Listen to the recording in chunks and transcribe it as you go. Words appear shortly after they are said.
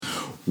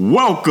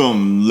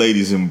Welcome,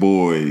 ladies and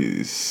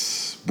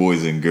boys,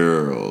 boys and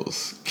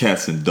girls,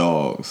 cats and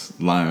dogs,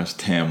 lions,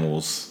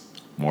 tamils,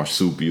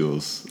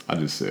 marsupials. I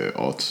just said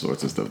all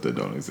sorts of stuff that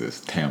don't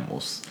exist.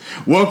 Tamils.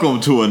 Welcome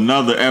to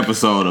another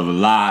episode of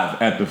Live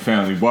at the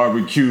Family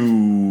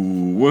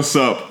Barbecue. What's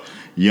up,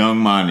 Young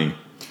Monty?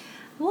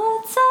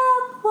 What's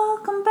up?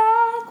 Welcome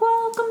back,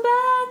 welcome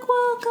back,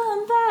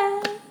 welcome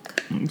back.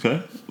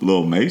 Okay,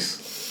 Lil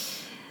Mace.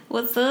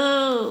 What's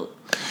up?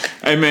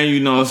 Hey man, you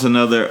know it's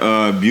another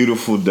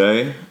beautiful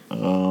day.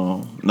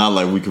 Not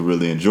like we could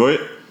really enjoy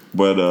it,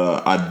 but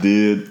I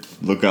did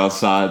look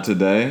outside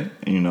today.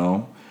 You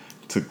know,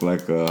 took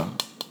like a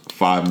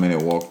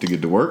 5-minute walk to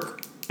get to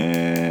work,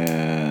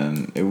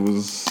 and it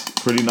was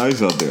pretty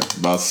nice out there.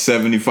 About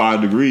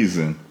 75 degrees,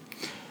 and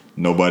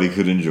nobody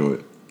could enjoy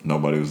it.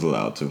 Nobody was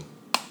allowed to.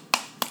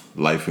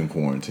 Life in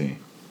quarantine.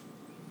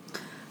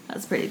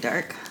 That's pretty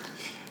dark.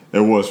 It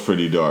was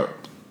pretty dark.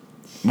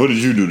 What did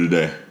you do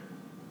today?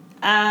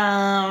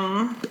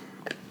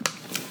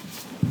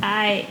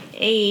 I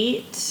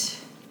ate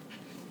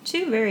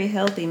 2 very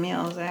healthy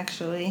meals,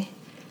 actually.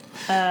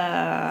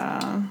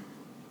 And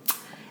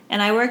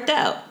I worked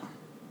out.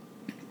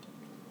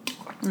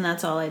 And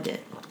that's all I did.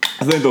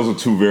 I think those are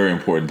 2 very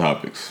important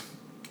topics.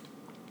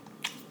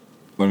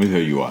 Let me tell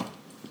you why.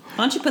 Why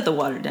don't you put the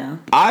water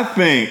down? I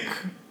think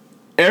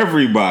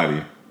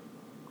everybody...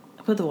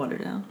 Put the water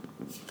down.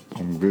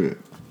 I'm good.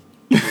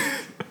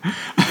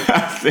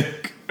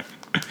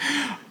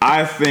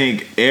 I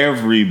think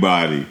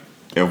everybody,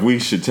 if we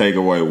should take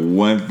away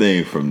one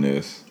thing from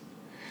this,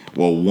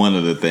 well, one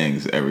of the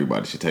things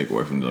everybody should take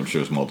away from this, I'm sure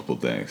it's multiple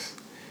things.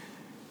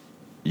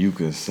 You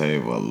can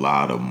save a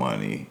lot of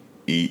money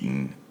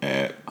eating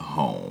at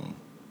home.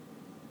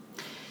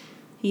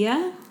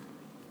 Yeah?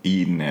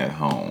 Eating at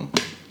home.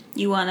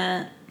 You want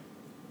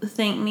to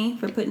thank me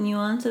for putting you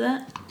on to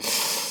that?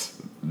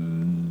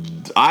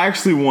 I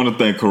actually want to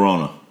thank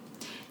Corona.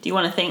 Do you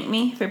want to thank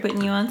me for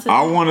putting you on to that?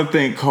 I want to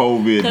thank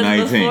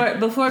COVID-19.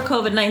 Before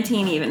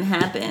COVID-19 even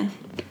happened,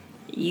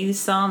 you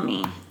saw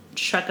me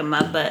trucking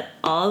my butt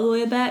all the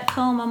way back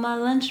home on my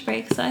lunch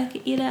break so I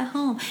could eat at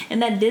home. And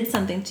that did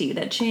something to you.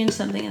 That changed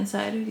something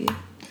inside of you.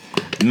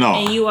 No.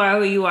 And you are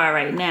who you are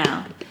right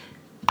now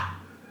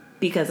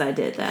because I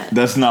did that.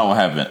 That's not what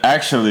happened.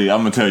 Actually, I'm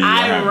going to tell you what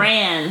happened. I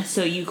ran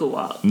so you could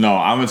walk. No,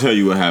 I'm going to tell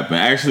you what happened.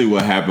 Actually,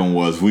 what happened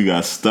was we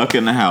got stuck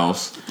in the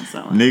house.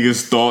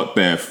 Niggas thought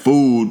that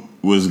food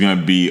was going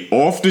to be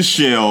off the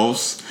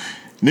shelves.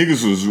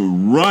 Niggas was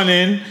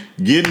running,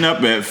 getting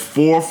up at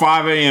 4 or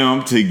 5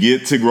 a.m. to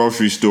get to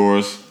grocery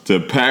stores to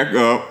pack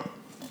up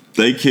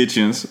their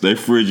kitchens, their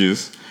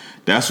fridges.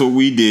 That's what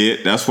we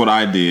did. That's what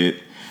I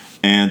did.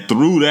 And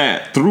through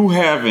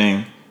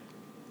having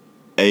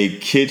a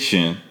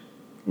kitchen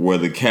where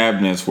the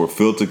cabinets were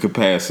filled to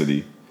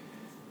capacity,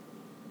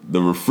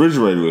 the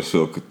refrigerator was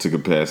filled to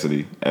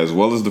capacity, as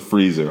well as the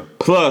freezer,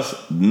 plus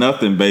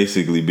nothing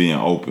basically being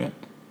open.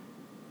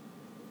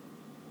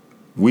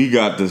 We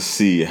got to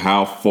see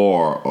how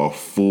far a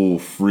full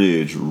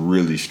fridge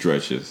really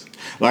stretches.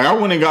 Like, I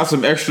went and got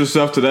some extra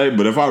stuff today,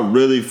 but if I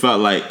really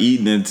felt like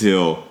eating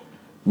until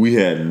we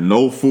had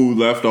no food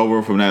left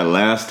over from that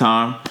last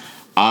time,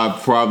 I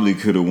probably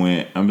could have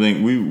went. I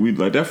mean, we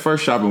like that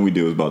first shopping we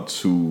did was about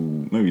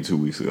 2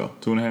 weeks ago,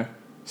 2.5,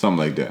 something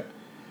like that.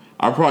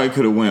 I probably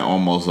could have went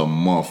almost a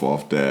month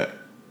off that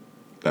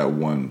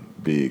one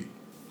big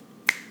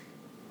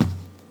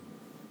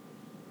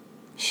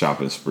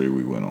shopping spree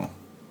we went on.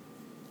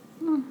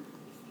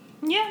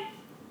 Yeah,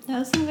 that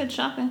was some good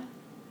shopping.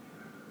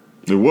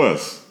 It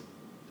was.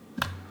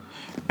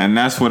 And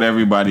that's what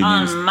everybody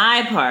needs. On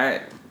my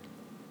part.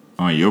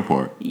 On your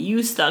part.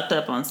 You stocked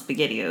up on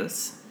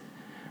SpaghettiOs.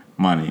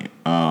 Money.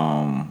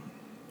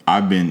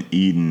 I've been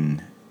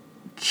eating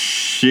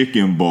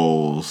chicken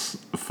bowls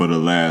for the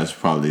last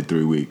probably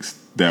 3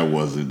 weeks. That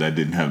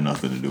didn't have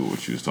nothing to do with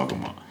what you was talking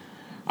about.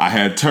 I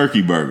had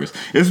turkey burgers.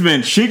 It's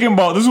been chicken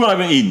bowls. This is what I've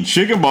been eating.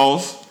 Chicken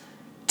bowls,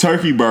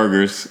 turkey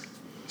burgers,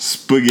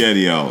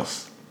 SpaghettiOs.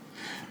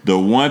 The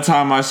one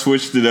time I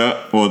switched it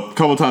up, well, a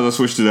couple times I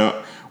switched it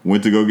up,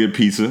 went to go get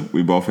pizza.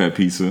 We both had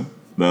pizza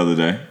the other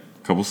day, a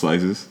couple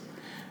slices.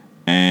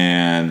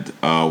 And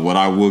what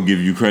I will give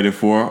you credit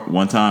for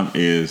one time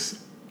is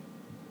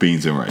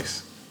beans and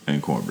rice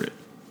and cornbread.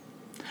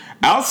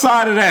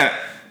 Outside of that,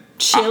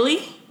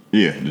 chili?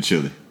 Yeah, the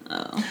chili.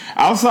 Oh.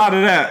 Outside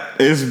of that,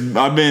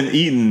 I've been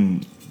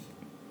eating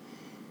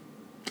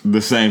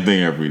the same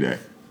thing every day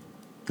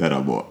that I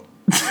bought.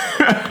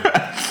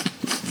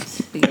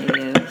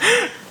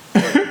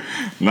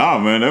 Nah,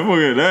 man,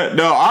 that.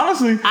 No,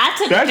 honestly, I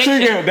took a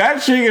picture.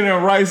 That chicken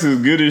and rice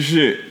is good as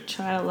shit.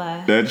 Try to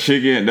laugh. That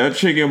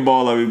chicken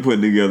ball I be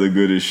putting together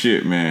good as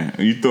shit, man.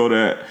 You throw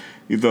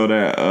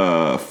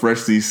that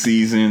freshly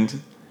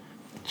seasoned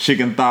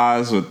chicken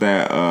thighs with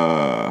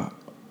that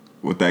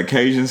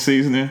Cajun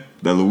seasoning,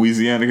 that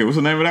Louisiana. What's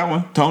the name of that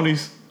one?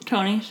 Tony's.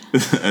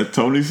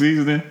 Tony's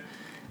seasoning.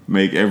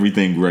 Make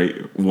everything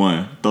great.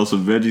 One, throw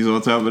some veggies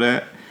on top of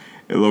that.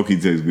 It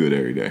low-key tastes good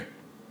every day.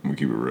 I'm gonna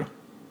keep it real.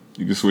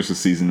 You can switch the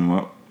seasoning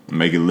up.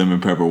 Make it lemon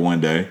pepper one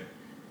day.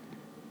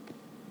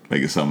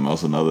 Making something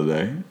else another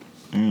day.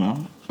 You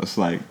know, it's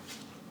like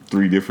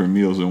 3 different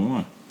meals in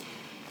one.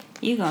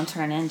 You gonna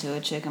turn into a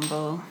chicken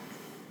bowl.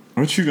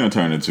 What you gonna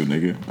turn into,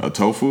 nigga? A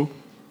tofu?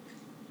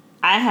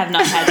 I have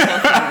not had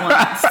tofu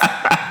once.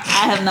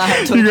 I have not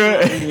had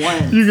tofu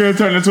once. You gonna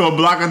turn into a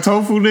block of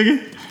tofu,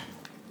 nigga?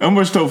 How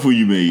much tofu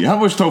you been eating? How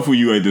much tofu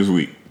you ate this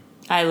week?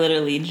 I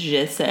literally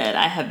just said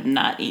I have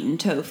not eaten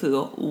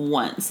tofu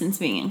once since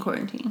being in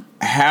quarantine.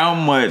 How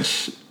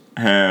much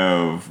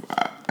have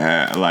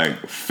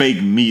like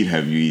fake meat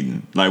have you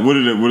eaten? Like what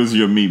is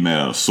your meat made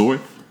out of? Soy?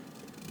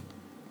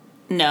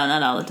 No,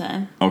 not all the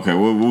time. Okay,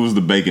 what was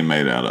the bacon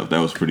made out of? That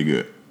was pretty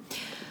good.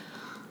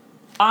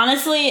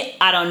 Honestly,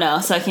 I don't know,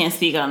 so I can't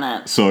speak on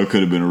that. So it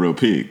could have been a real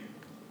pig.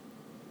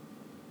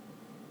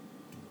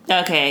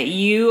 Okay,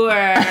 you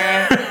are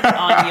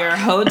on your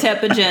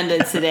Hotep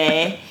agenda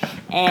today,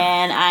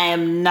 and I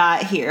am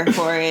not here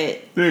for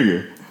it.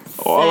 Nigga,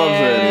 all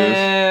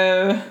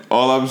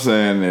I'm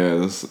saying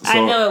is. So,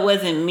 I know it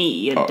wasn't meat,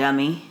 you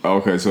dummy.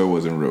 Okay, so it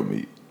wasn't real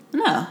meat.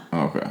 No.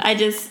 Okay. I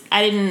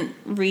didn't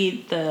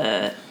read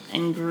the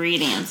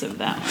ingredients of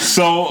that one.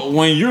 So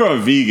when you're a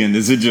vegan,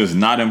 is it just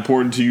not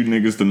important to you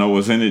niggas to know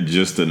what's in it,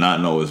 just to not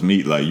know it's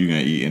meat? Like you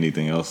gonna eat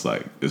anything else?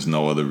 Like there's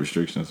no other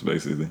restrictions,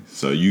 basically.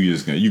 So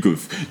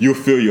you'll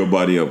fill your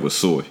body up with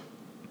soy.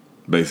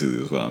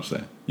 Basically, is what I'm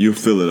saying. You'll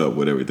fill it up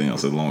with everything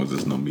else as long as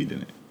there's no meat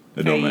in it.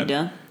 It don't matter.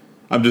 Done?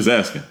 I'm just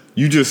asking.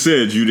 You just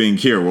said you didn't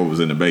care what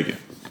was in the bacon.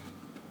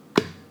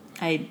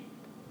 I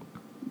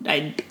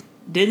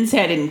didn't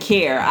say I didn't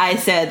care. I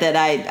said that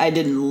I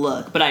didn't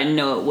look, but I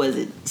know it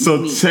wasn't. So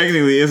meat.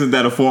 Technically, isn't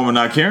that a form of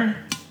not caring?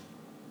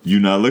 You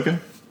not looking?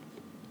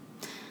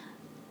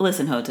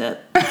 Listen,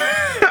 Hotep.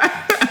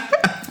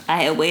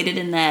 I had waited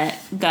in that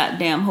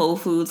goddamn Whole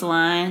Foods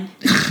line.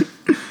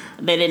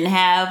 They didn't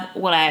have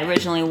what I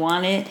originally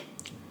wanted.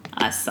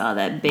 I saw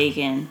that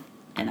bacon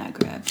and I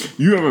grabbed it.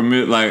 You ever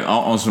admit, like,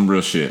 on some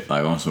real shit,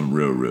 like on some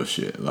real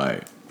shit,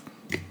 like,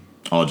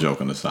 all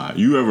joking aside,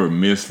 you ever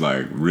miss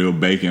like real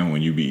bacon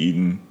when you be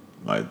eating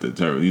like the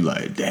turkey? You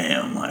like,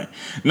 damn, like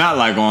not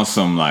like on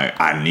some like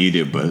I need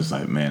it, but it's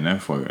like, man,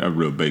 that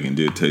real bacon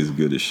did taste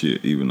good as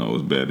shit, even though it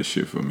was bad as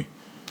shit for me.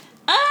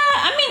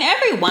 I mean,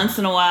 every once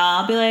in a while,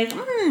 I'll be like,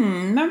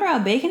 remember how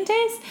bacon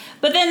tastes?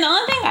 But then the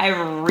only thing I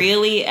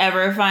really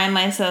ever find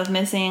myself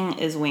missing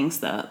is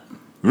Wingstop.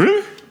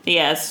 Really?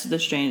 Yeah, it's the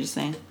strangest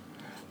thing.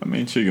 I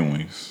mean, chicken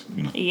wings,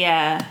 you know.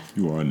 Yeah.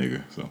 You are a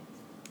nigga, so.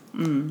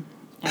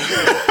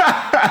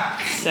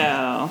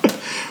 So.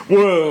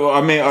 Well,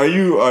 I mean, are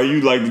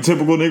you like the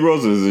typical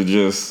Negroes, or is it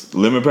just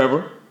lemon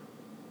pepper?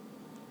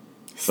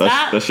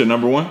 Stop. That's your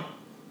number one?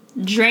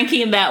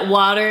 Drinking that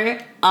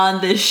water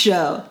on this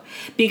show.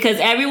 Because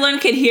everyone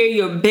could hear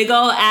your big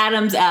old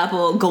Adam's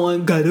apple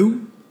going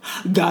gadoop,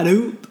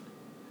 gadoop.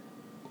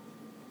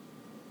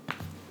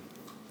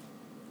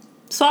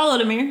 Swallow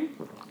it, Amir.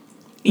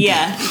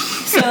 Yeah.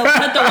 So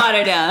put the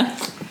water down.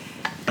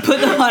 Put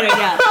the water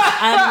down.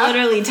 I'm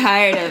literally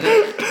tired of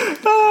it.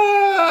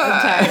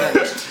 I'm tired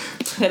of it.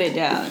 Put it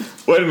down.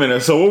 Wait a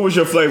minute. So what was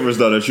your flavors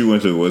though that you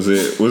went to? Was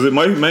it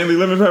mainly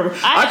lemon pepper?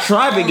 I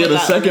tried to get a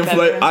second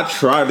flavor. I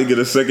tried to get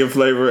a second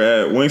flavor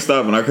at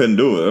Wingstop and I couldn't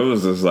do it. It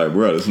was just like,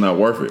 bro, it's not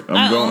worth it.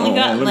 I only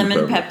got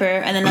lemon pepper,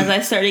 and then as I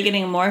started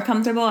getting more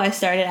comfortable, I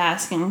started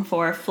asking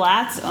for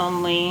flats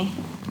only.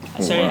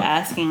 I started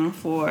asking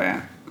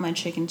for my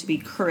chicken to be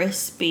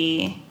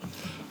crispy.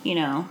 You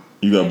know.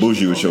 You got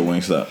bougie with your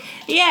Wingstop.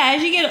 Yeah,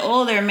 as you get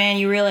older, man,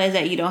 you realize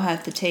that you don't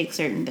have to take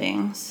certain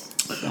things.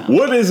 So.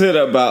 What is it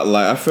about,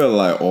 like, I feel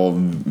like all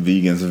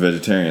vegans and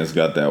vegetarians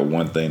got that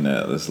one thing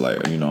that it's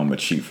like, you know, I'm going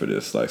to cheat for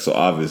this. Like, so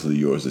obviously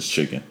yours is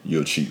chicken.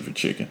 You'll cheat for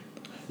chicken.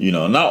 You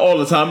know, not all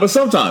the time, but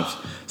sometimes.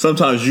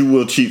 Sometimes you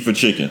will cheat for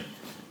chicken.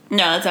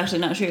 No, that's actually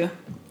not true.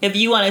 If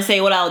you want to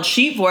say what I'll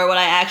cheat for, what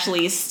I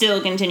actually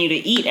still continue to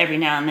eat every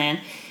now and then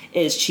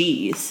is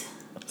cheese.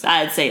 So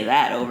I'd say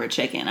that over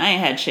chicken. I ain't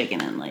had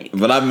chicken in like.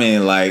 But I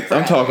mean, like,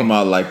 forever. I'm talking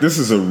about like this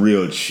is a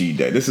real cheat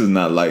day. This is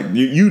not like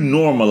you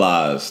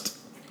normalized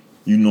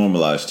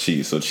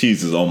cheese, so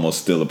cheese is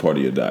almost still a part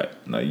of your diet.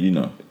 Like, you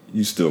know,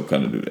 you still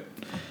kind of do that.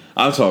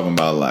 I'm talking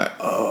about like,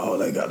 oh,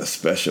 they got a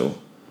special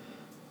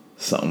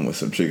something with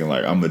some chicken.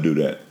 Like, I'm gonna do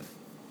that.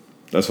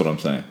 That's what I'm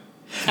saying.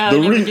 I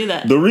would never do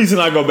that. The reason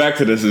I go back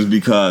to this is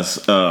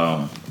because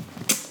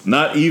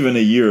not even a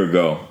year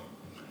ago,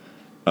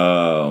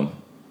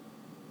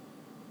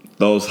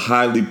 those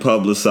highly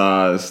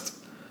publicized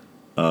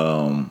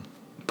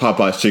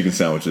Popeye's chicken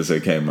sandwiches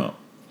that came out.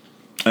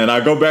 And I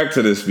go back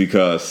to this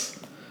because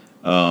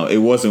it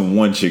wasn't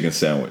one chicken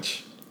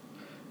sandwich.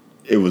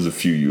 It was a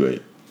few you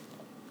ate.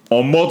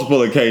 On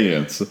multiple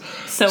occasions.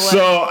 So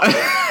what?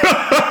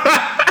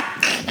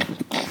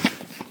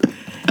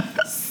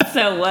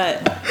 So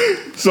what?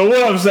 So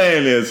what I'm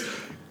saying is,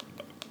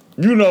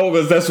 you know,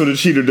 because that's what a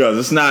cheater does.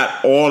 It's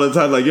not all the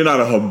time. Like, you're not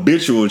a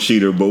habitual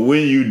cheater, but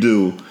when you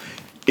do,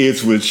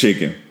 it's with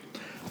chicken.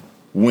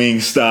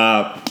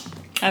 Wingstop,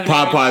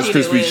 Popeye's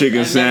crispy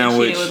chicken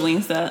sandwich. I've never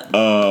cheated with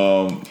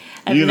Wingstop.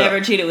 I've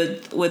never cheated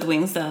with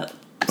Wingstop.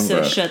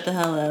 So shut the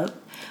hell up.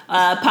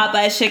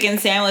 Popeye's chicken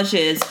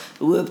sandwiches.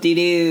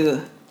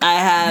 Whoop-de-doo. I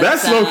have.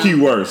 That's low-key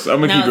worse. I'm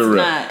gonna keep it real.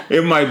 Not.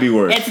 It might be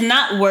worse. It's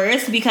not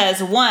worse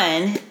because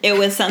one, it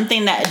was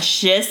something that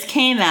just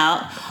came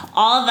out.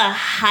 All the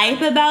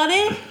hype about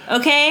it.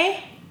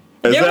 Okay.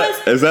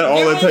 Is that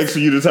all it takes for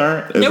you to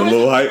turn? Is a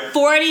little hype?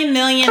 $40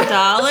 million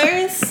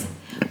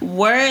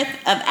worth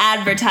of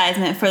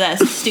advertisement for that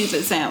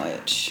stupid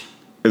sandwich.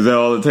 Is that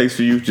all it takes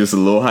for you? Just a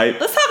little hype?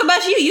 Let's talk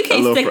about you. You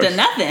can't stick to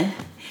nothing.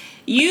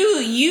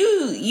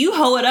 You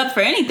hoe it up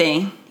for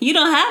anything. You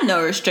don't have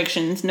no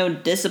restrictions, no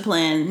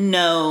discipline,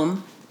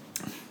 no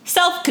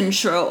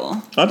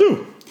self-control. I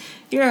do.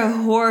 You're a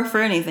whore for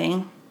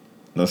anything.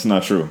 That's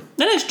not true.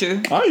 That is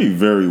true. I eat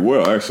very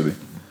well, actually.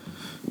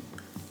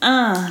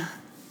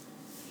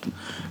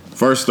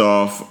 First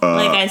off,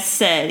 like I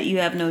said, you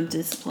have no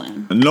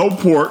discipline. No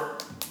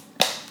pork.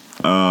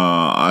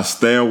 I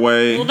stay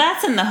away. Well,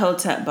 that's in the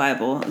Hotep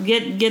Bible.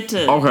 Get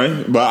to.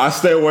 Okay, but I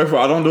stay away from.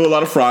 I don't do a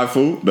lot of fried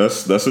food.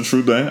 That's a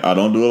true thing. I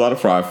don't do a lot of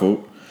fried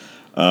food.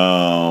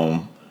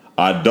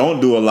 I don't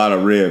do a lot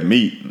of red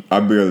meat. I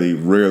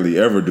rarely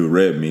ever do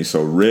red meat.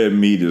 So red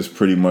meat is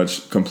pretty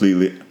much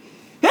completely.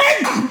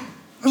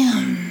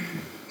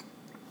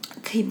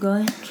 Keep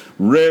going.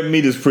 Red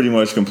meat is pretty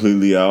much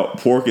completely out.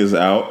 Pork is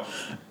out,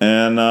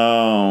 and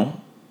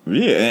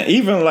and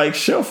even like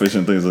shellfish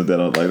and things like that.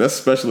 Like that's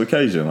special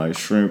occasion, like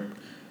shrimp,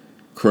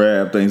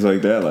 crab, things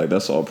like that. Like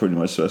that's all pretty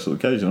much special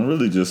occasion. I'm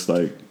really just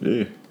like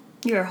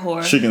You're a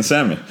whore. Chicken,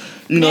 salmon,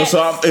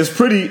 So it's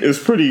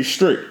pretty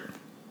strict.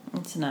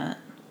 It's not.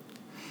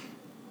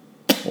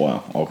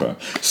 Wow. Okay.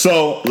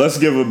 So let's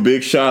give a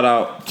big shout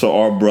out to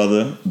our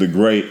brother, the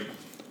great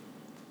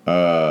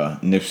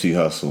Nipsey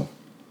Hussle.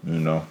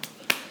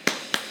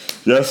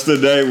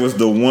 Yesterday was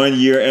the 1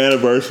 year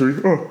anniversary.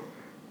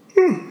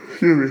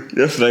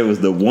 Yesterday was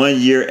the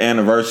 1 year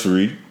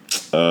anniversary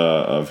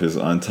of his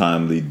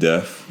untimely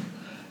death,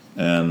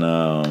 and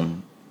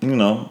we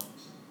don't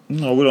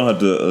have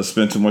to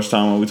spend too much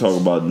time when we talk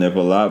about Nip a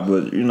lot,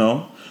 but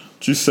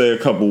just say a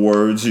couple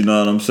words. You know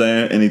what I'm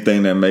saying?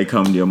 Anything that may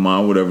come to your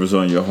mind, whatever's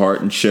on your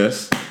heart and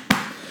chest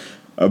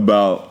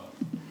about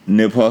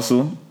Nip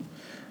Hussle,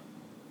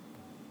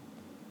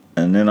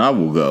 and then I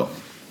will go.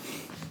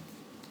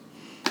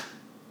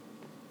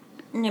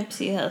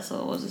 Nipsey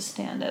Hussle was a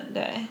stand-up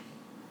guy.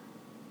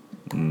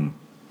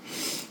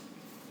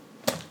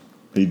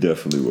 He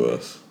definitely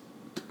was.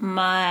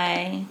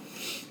 My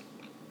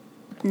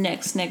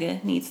next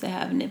nigga needs to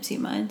have Nipsey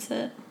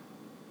mindset.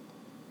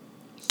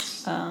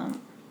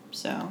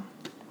 So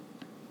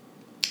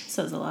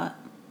says a lot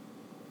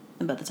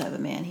about the type of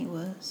man he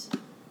was.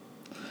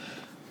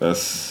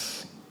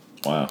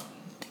 Wow.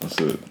 That's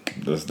it.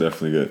 That's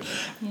definitely good.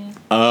 Yeah.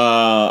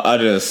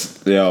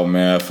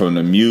 Man, from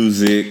the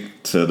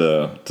music to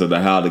the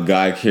how the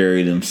guy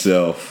carried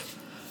himself,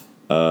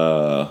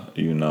 I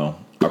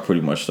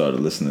pretty much started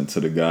listening to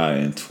the guy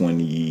in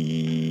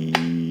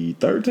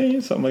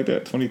 2013, something like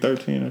that,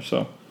 2013 or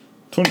so.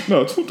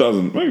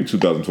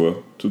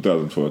 2012,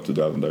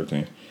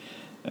 2013.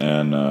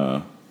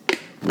 And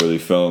really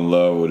fell in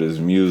love with his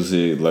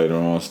music. Later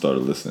on,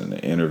 started listening to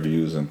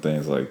interviews and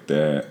things like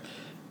that.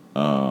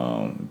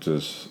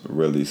 Just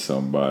really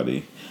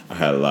somebody I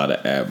had a lot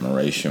of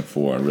admiration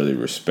for and really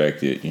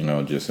respected,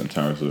 just in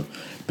terms of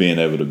being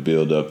able to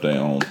build up their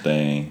own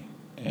thing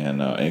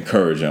and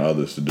encouraging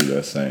others to do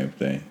that same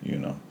thing,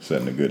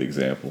 setting a good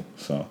example.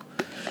 So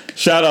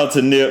shout out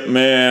to Nip,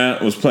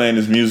 man. Was playing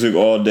his music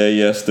all day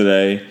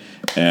yesterday,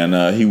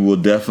 and he will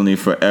definitely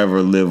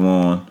forever live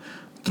on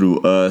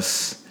through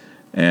us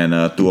and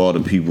through all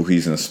the people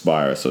he's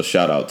inspired. So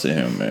shout out to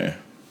him, man.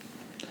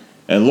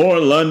 And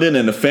Lauren London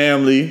and the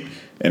family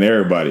and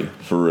everybody,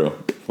 for real,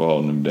 for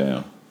holding him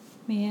down.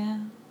 Yeah.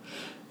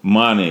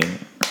 Money.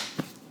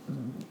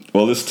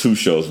 Well, there's two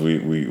shows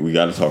we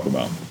got to talk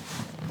about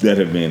that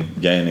have been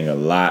gaining a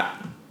lot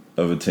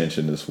of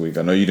attention this week.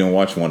 I know you didn't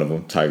watch one of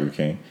them, Tiger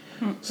King,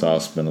 so I'll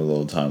spend a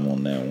little time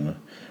on that one.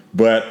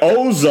 But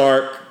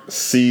Ozark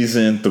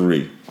Season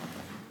 3.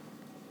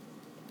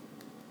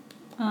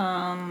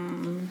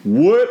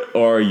 What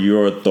are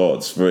your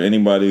thoughts? For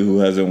anybody who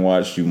hasn't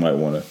watched, you might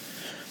want to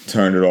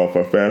turn it off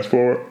or fast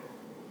forward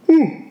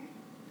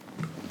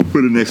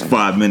for the next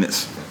 5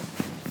 minutes.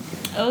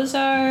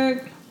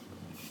 Ozark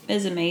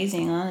is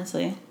amazing,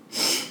 honestly.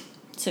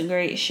 It's a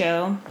great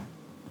show.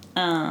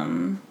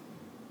 Damn.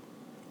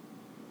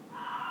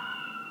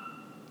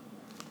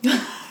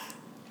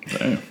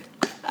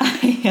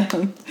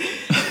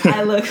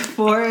 I look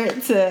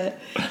forward to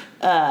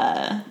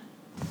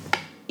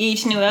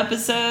each new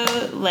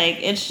episode. Like,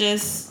 it's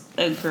just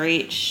a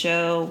great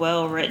show,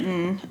 well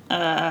written.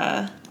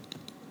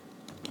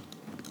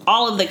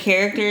 All of the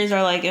characters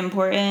are like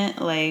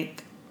important.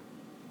 Like,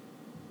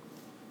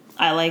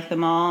 I like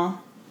them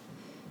all.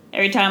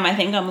 Every time I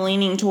think I'm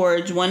leaning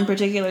towards one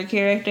particular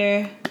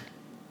character,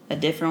 a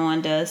different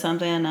one does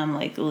something, and I'm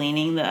like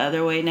leaning the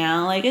other way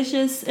now. Like,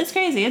 it's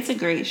crazy. It's a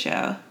great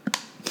show.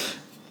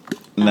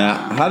 Now,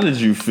 how did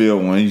you feel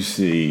when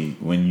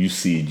you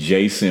see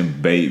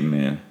Jason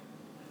Bateman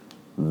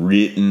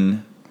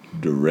written,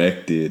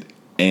 directed,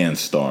 and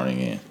starring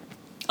in.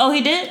 Oh,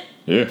 he did?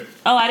 Yeah.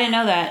 Oh, I didn't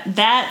know that.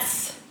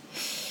 That's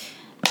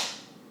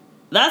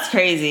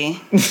crazy.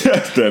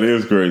 That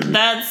is crazy.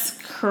 That's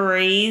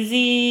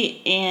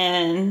crazy,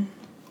 and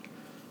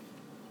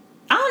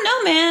I don't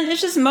know, man.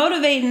 It's just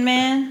motivating,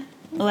 man.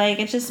 Like,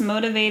 it's just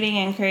motivating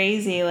and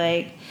crazy.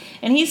 Like,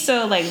 and he's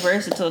so, like,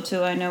 versatile,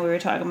 too. I know we were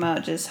talking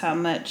about just how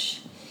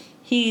much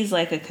he's,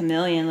 like, a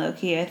chameleon,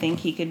 low-key. I think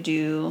he could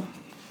do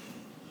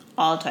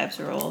all types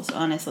of roles,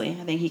 honestly.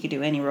 I think he could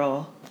do any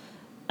role.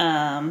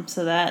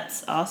 So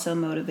that's also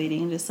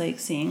motivating, just, like,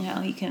 seeing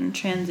how he can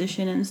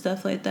transition and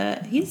stuff like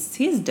that.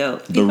 He's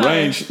dope. The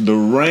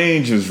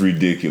range is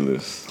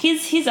ridiculous.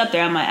 He's up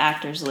there on my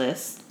actors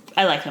list.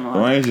 I like him a lot.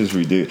 The range is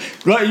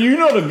ridiculous. Like, you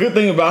know, the good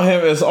thing about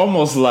him is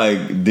almost like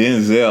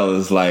Denzel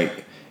is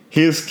like,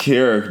 his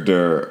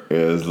character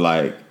is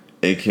like,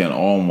 it can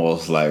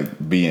almost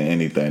like be in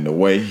anything. The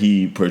way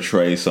he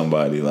portrays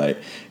somebody, like,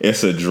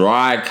 it's a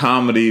dry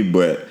comedy,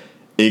 but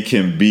it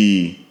can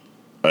be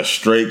a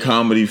straight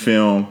comedy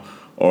film,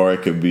 or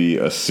it could be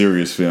a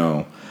serious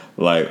film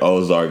like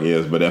Ozark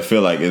is. But I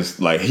feel like it's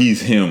like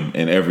he's him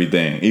in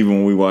everything. Even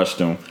when we watched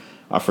him,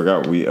 I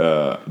forgot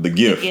The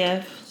Gift.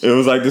 It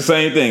was like the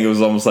same thing. It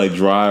was almost like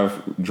dry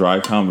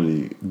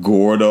comedy.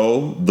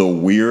 Gordo, the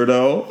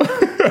weirdo.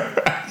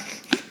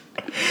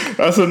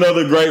 That's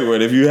another great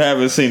one. If you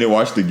haven't seen it,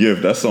 watch The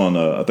Gift. That's on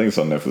I think it's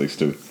on Netflix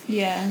too.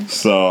 Yeah.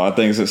 So I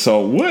think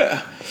so.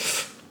 What?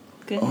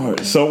 All right,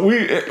 so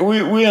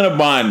we in a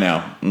bind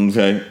now.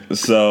 Okay,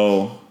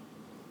 so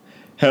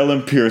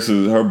Helen Pierce,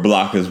 her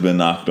block has been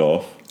knocked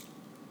off.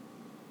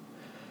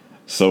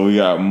 So we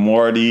got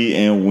Marty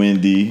and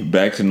Wendy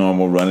back to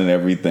normal, running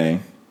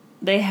everything.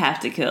 They have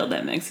to kill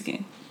that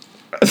Mexican.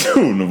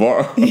 Who,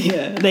 Navarro?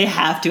 Yeah, they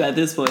have to at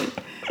this point.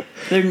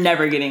 They're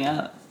never getting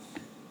out.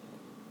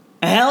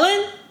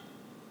 Helen?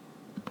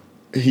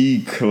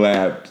 He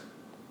clapped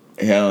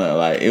Helen,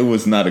 like, it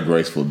was not a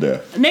graceful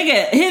death.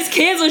 Nigga, his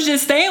kids was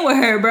just staying with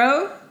her,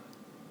 bro.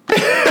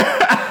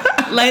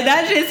 Like,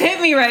 that just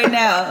hit me right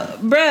now,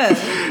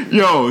 bruh.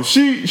 Yo,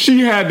 she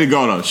had to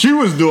go though. She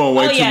was doing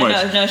way too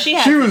much. No, she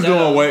had to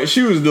go.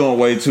 She was doing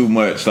way too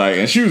much, like,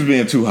 and she was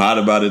being too hot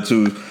about it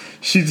too.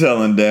 She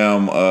telling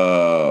damn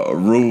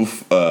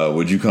Ruth,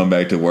 would you come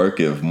back to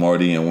work if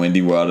Marty and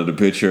Wendy were out of the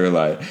picture?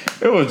 Like,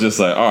 it was just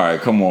like, all right,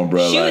 come on,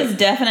 bro. She was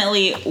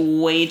definitely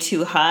way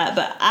too hot,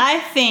 but I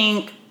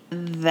think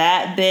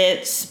that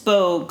bit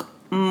spoke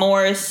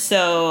more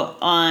so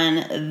on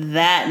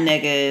that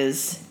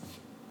nigga's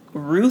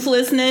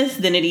ruthlessness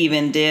than it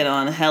even did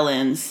on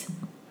Helen's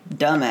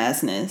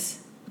dumbassness.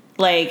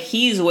 Like,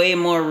 he's way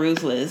more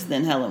ruthless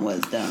than Helen was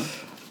dumb.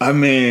 I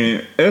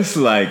mean, it's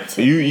like,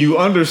 you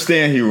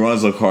understand he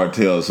runs a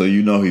cartel, so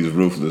you know he's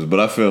ruthless. But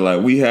I feel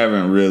like we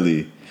haven't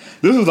really...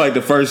 This was like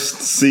the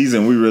first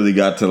season we really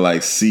got to,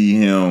 like, see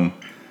him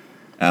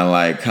and,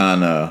 like,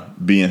 kind of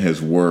be in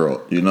his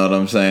world. You know what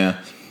I'm saying?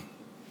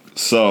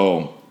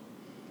 So,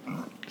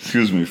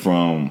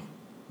 from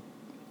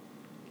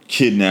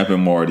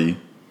kidnapping Marty,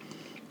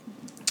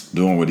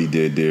 doing what he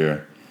did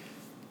there,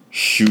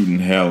 shooting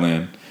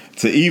Helen,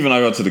 to even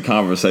I got to the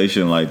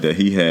conversation like that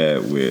he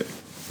had with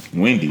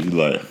Wendy,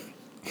 like,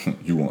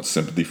 you want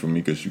sympathy from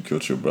me because you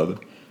killed your brother?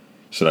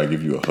 Should I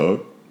give you a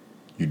hug?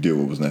 You did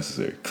what was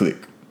necessary.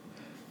 Click.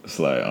 It's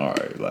like, all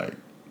right, like,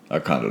 I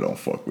kind of don't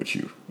fuck with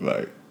you.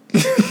 Like,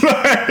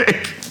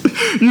 like,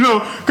 you know,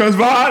 because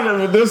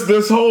behind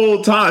this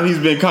whole time he's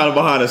been kind of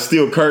behind a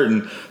steel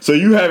curtain, so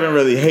you haven't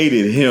really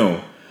hated him.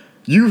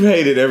 You've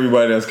hated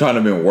everybody that's kind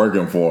of been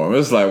working for him.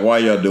 It's like, why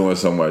y'all doing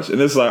so much? And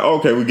it's like,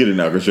 okay, we get it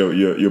now because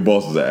your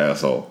boss is an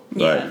asshole.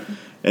 Like, yeah.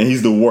 And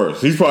he's the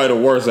worst. He's probably the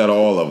worst out of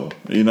all of them.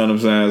 You know what I'm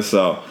saying?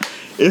 So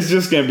it's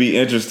just going to be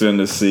interesting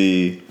to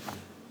see,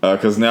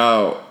 because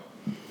now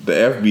the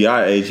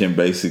FBI agent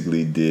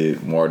basically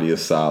did Marty a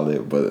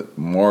solid, but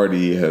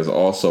Marty has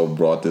also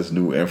brought this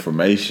new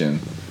information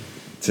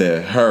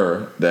to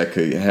her that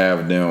could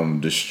have them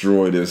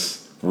destroy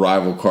this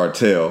rival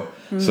cartel.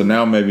 Mm-hmm. So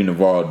now maybe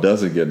Navarro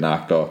doesn't get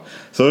knocked off.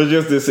 So it's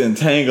just this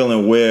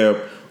entangling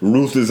web.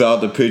 Ruth is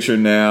out the picture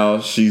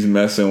now. She's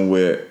messing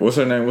with, what's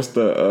her name? What's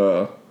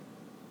the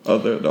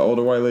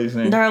older white lady's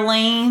name?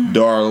 Darlene.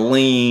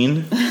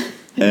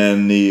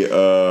 And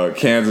the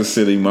Kansas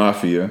City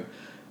Mafia.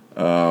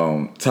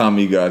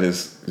 Tommy got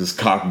his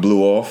cock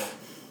blew off.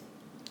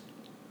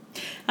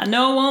 I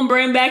know it won't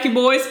bring back your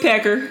boy's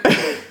pecker.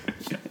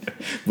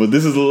 But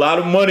this is a lot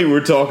of money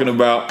we're talking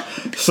about.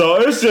 So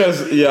it's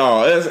just,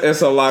 y'all,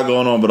 it's a lot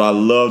going on, but I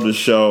love the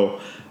show.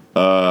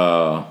 You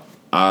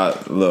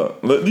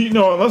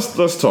know,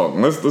 let's talk.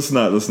 Let's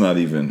not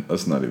even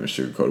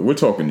sugarcoat it. We're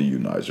talking to you,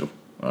 Nigel.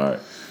 All right.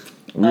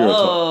 We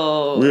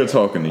are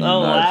talking to you,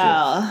 Nigel.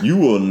 Wow. You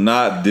will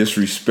not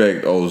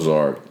disrespect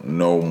Ozark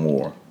no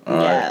more. All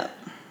right.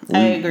 I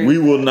agree. We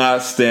will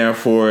not stand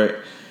for it.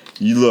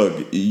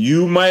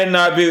 You might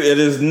not be. It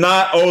is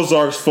not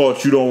Ozark's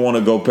fault you don't want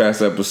to go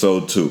past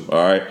episode 2.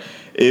 All right.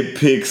 It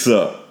picks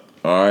up.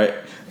 All right.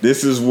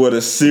 This is what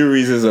a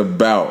series is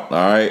about. All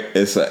right.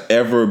 It's an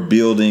ever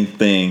building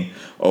thing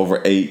over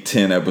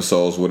 8-10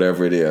 episodes,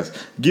 whatever it is.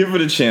 Give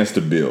it a chance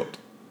to build.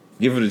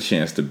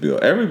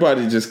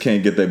 Everybody just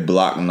can't get their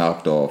block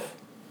knocked off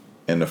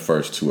in the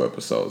first 2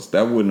 episodes.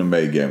 That wouldn't have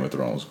made Game of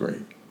Thrones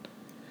great.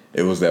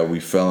 It was that we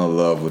fell in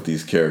love with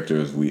these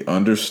characters. We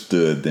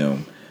understood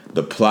them.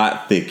 The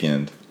plot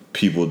thickened.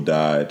 People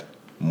died.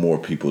 More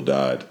people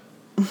died.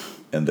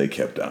 And they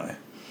kept dying.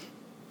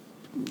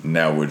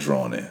 Now we're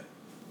drawn in.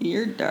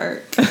 You're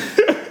dark.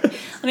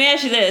 Let me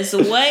ask you this.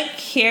 What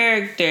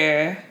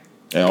character...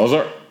 And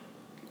Ozark?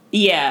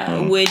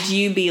 Yeah. Would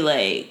you be,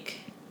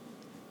 like,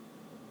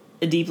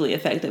 deeply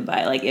affected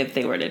by, like, if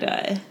they were to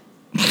die?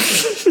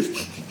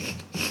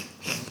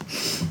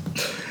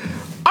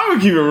 I'm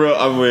gonna keep it real.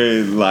 I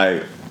mean,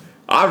 like,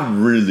 I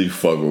really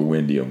fuck with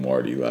Wendy and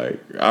Marty.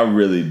 Like, I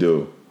really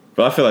do.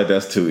 But I feel like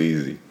that's too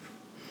easy.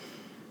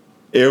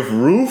 If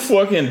Ruth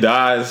fucking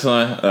died,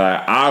 son,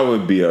 I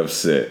would be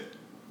upset.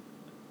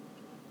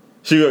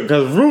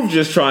 Because Ruth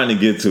just trying to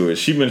get to it.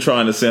 She been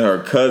trying to send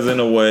her cousin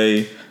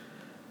away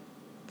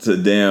to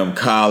damn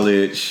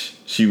college.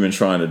 She been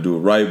trying to do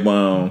right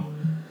by him.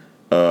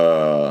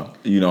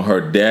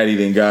 Her daddy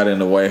then got in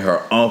the way.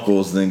 Her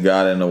uncles then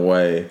got in the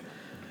way.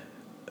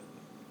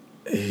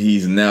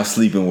 He's now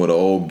sleeping with an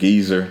old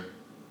geezer.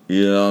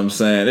 You know what I'm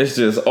saying? It's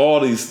just all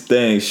these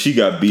things. She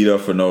got beat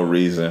up for no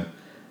reason.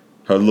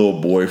 Her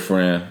little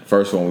boyfriend,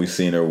 first one we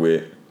seen her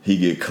with, he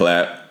get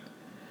clapped.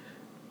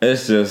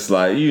 It's just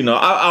like,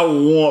 I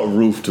want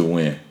Ruth to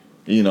win.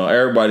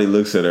 Everybody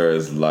looks at her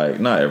as like,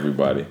 not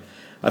everybody.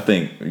 I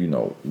think,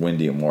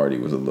 Wendy and Marty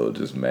was a little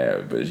just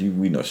mad, but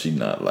we know she's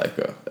not like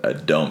a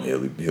dumb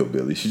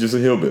hillbilly. She's just a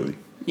hillbilly.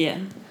 Yeah.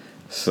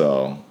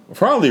 So,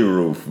 probably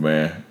Ruth,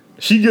 man.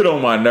 She get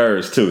on my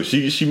nerves, too.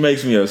 She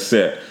makes me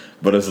upset,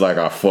 but it's like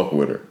I fuck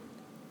with her.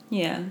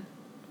 Yeah.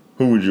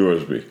 Who would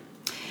yours be?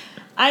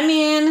 I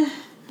mean,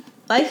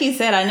 like you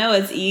said, I know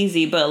it's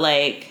easy, but,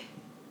 like,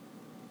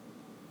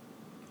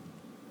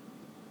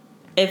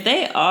 if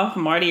they off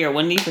Marty or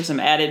Wendy for some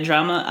added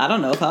drama, I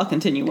don't know if I'll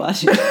continue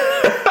watching.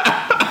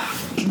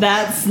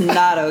 That's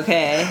not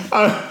okay.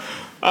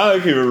 I'll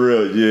keep it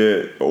real,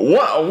 yeah.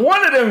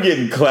 One of them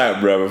getting clapped,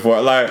 bro,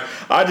 before. Like,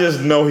 I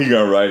just know he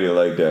gonna write it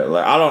like that.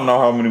 Like, I don't know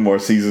how many more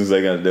seasons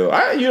they gonna do.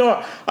 I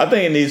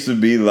think it needs to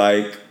be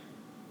like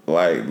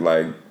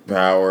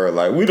Power.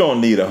 Like, we don't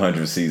need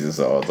 100 seasons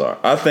of Ozark.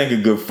 I think a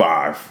good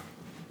 5.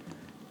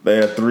 They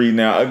have 3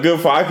 now. A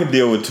good 5. I could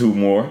deal with 2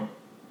 more.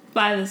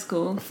 5 is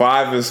cool.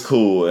 5 is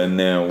cool, and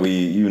then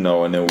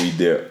we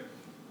dip.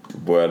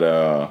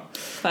 But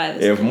 5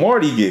 is if cool.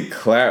 Marty get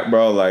clapped,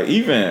 bro, like,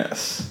 even...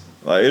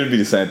 Like, it'd be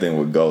the same thing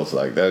with Ghost.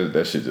 Like,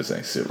 that shit just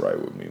ain't sit right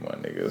with me, my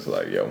nigga. It's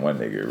like, yo, my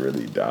nigga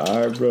really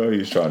died, bro.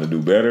 He's trying to do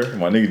better.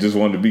 My nigga just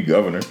wanted to be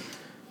governor.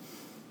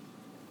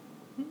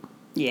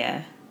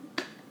 Yeah.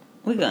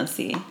 We're gonna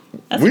see.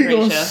 That's we a great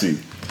gonna show. see.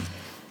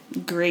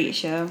 Great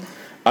show.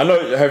 I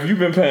know, have you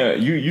been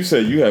paying... You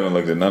said you haven't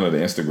looked at none of the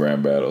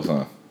Instagram battles,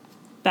 huh?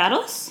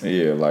 Battles?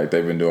 Yeah, like,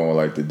 they've been doing with,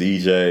 like, the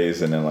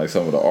DJs and then, like,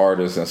 some of the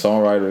artists and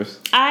songwriters.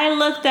 I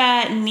looked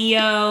at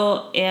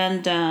Neo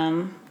and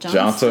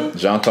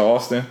Jonta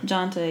Austin?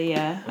 Jonta,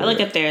 yeah. I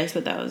looked at theirs,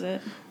 but that was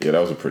it. Yeah,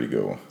 that was a pretty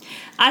good one.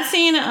 I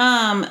seen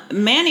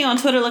Manny on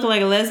Twitter looking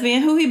like a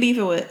lesbian. Who he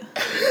beefing with?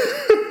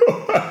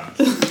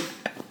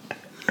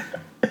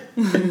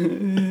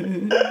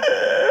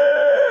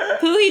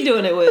 Who he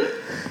doing it with?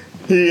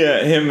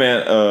 Him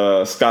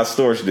and Scott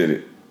Storch did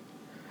it.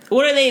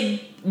 What are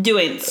they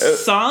doing?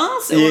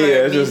 Songs? Or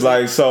yeah, it's just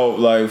like, so,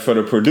 like, for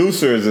the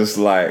producers, it's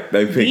like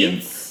they picking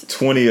beats?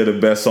 20 of the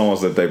best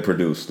songs that they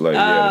produced. Like,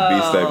 the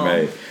beats they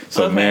made.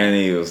 So okay.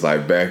 Manny was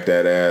like, back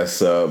that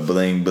ass up,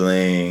 bling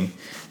bling.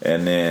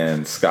 And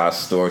then Scott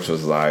Storch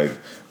was like,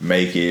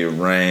 make it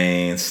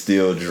rain,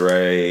 Still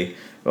Dre.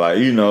 Like,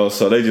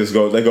 so they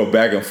go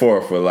back and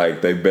forth with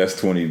like their best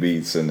 20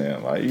 beats, and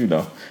then like,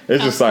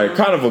 it's just like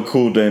kind of a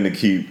cool thing to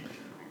keep,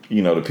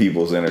 the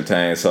people's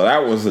entertained. So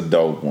that was a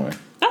dope one.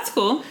 That's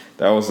cool.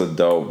 That was a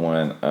dope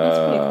one. That's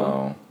pretty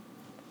cool.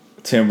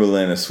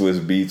 Timberland and Swiss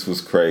Beats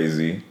was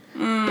crazy.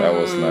 That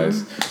was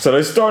nice. So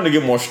they're starting to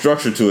get more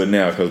structure to it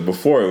now, because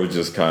before it was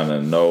just kind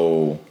of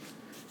no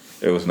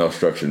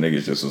structure.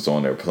 Niggas just was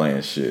on there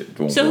playing shit.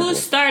 Boom, So boom, who boom.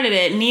 started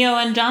it? Neo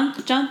and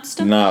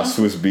Johnston? Nah,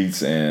 Swiss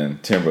Beats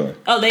and Timberland.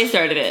 Oh, they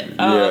started it.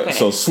 Oh, yeah, okay.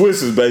 so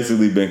Swiss has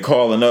basically been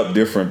calling up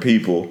different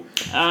people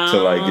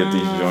to like get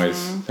these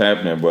joints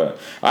happening. But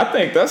I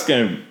think that's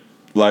gonna,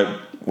 like,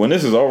 when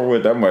this is over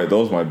with,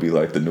 those might be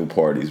like the new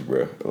parties,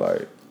 bro.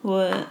 Like,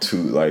 what?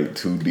 Two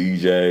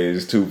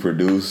DJs, 2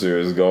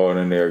 producers going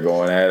in there,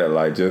 going at it,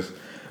 like just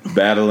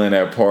battling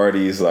at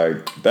parties.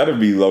 Like, that'd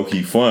be low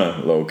key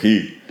fun, low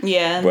key.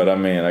 Yeah. But I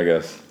mean, I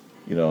guess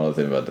the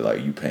thing about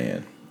like you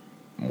paying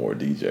more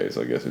DJs,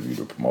 I guess, if you're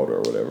the promoter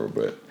or whatever.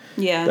 But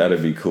yeah,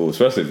 that'd be cool,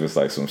 especially if it's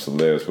like some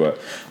celebs.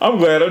 But I'm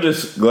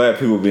just glad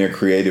people being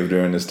creative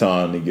during this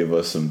time to give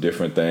us some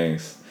different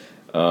things.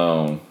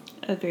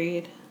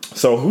 Agreed.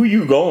 So who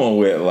you going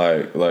with?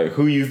 Like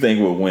who you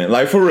think would win?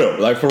 Like for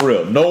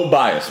real. No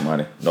bias,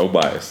 money. No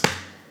bias.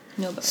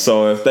 No bias.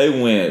 So if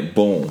they went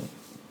boom,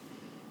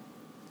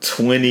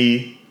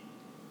 20-10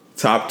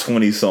 top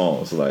 20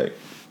 songs. Like,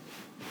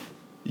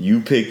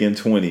 you picking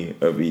 20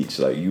 of each.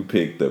 Like, you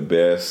pick the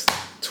best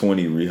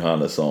 20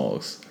 Rihanna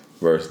songs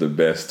versus the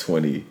best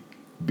 20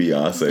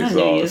 Beyonce songs. I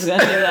knew you was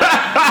gonna do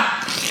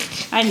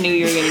that. I knew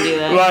you were gonna do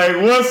that. Like,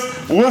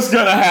 what's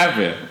gonna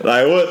happen?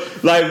 Like,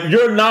 what? Like,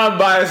 your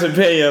non-biased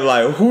opinion.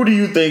 Like, who do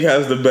you think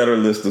has the better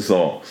list of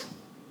songs?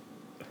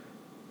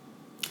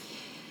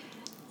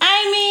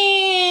 I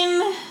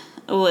mean,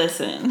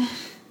 listen.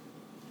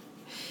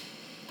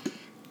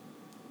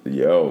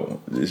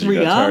 Yo,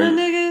 Rihanna,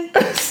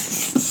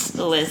 nigga.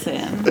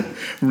 Listen,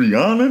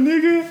 Rihanna,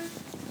 nigga.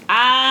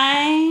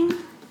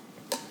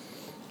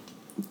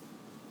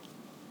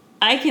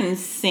 I can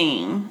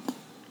sing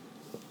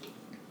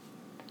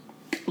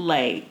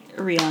like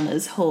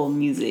Rihanna's whole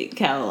music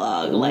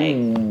catalog, like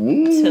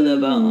to the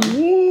bone.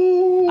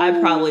 Ooh. I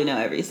probably know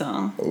every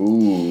song.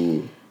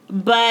 Ooh.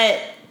 But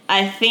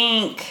I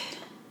think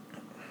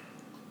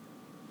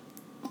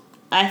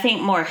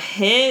more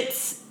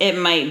hits. It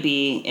might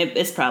be.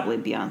 It's probably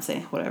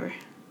Beyonce. Whatever.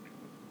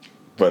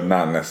 But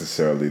not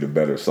necessarily the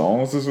better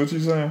songs, is what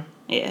you're saying?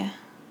 Yeah.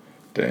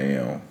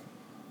 Damn.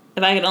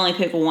 If I could only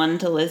pick one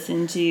to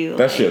listen to,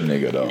 that's your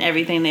nigga though. And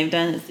everything they've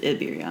done, it'd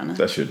be Rihanna.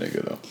 That's your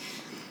nigga though.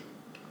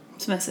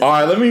 It's my sister. All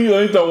right, let me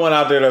throw one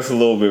out there that's a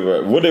little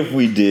bit. What if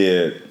we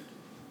did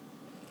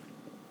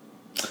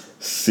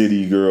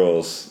City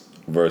Girls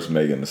versus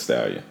Megan Thee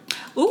Stallion?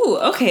 Ooh,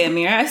 okay,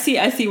 Amir. I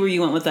see where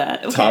you went with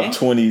that. Okay.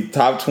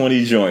 Top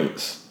 20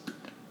 joints.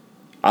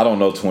 I don't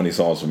know 20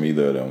 songs from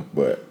either of them,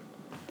 but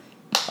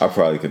I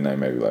probably could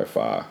name maybe like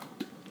 5.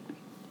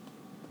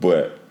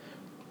 But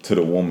to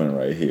the woman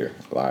right here,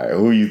 like,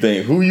 who you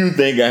think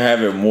gonna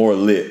have it more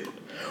lit?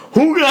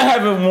 Who gonna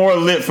have it more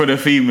lit for the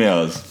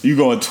females? You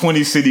going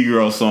 20 City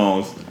Girl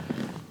songs,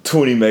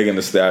 20 Megan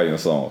Thee Stallion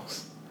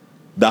songs.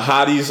 The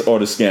hotties or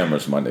the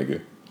scammers, my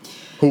nigga?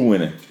 Who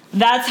winning?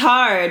 That's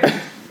hard.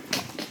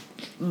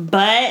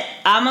 But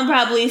I'm gonna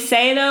probably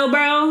say though,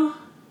 bro,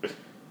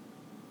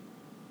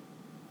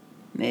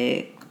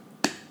 Meg.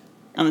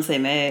 I'm gonna say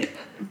Meg.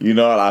 You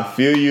know what? I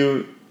feel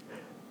you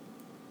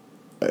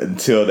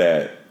until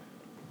that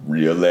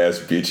real ass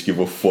bitch give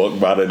a fuck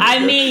about a nigga. I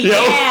mean,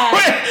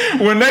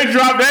 yeah. When they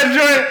drop that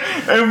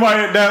joint, it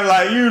might that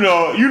like you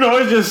know,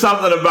 it's just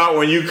something about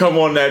when you come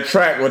on that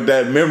track with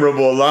that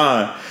memorable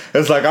line.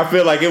 It's like I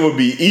feel like it would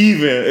be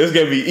even. It's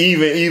gonna be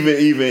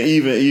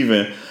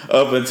even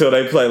up until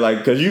they play like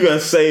because you're gonna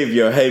save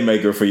your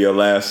haymaker for your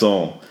last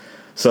song.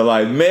 So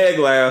like Meg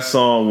last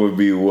song would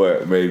be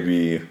what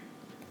maybe.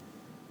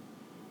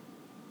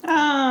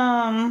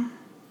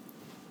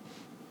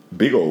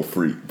 Big old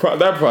freak.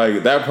 That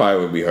probably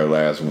would be her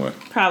last one.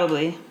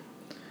 Probably.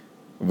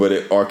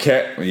 But or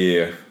Cat,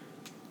 yeah.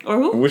 Or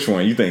who? Which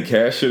one? You think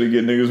Cash should have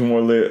get niggas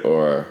more lit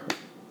or?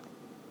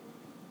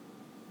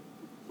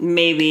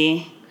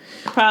 Maybe.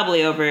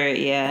 Probably over it,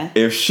 yeah.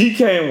 If she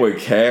came with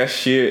Cash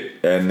shit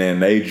and then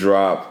they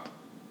drop.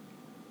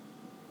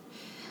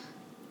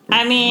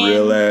 I mean.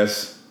 Real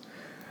ass.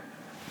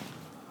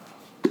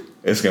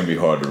 It's gonna be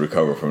hard to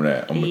recover from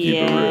that. I'm gonna keep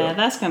it real. Yeah,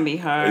 that's gonna be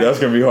hard.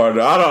 That's gonna be hard.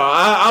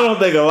 I don't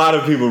think a lot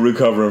of people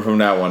recovering from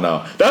that one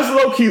now. That's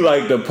low key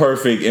like the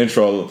perfect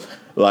intro,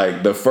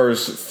 like the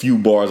first few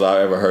bars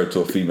I ever heard to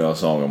a female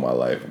song in my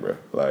life, bro.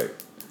 Like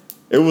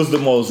it was the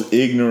most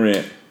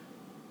ignorant,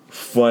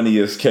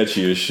 funniest,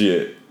 catchiest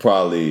shit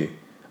probably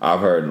I've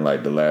heard in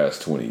like the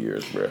last 20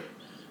 years, bro.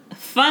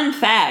 Fun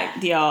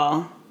fact,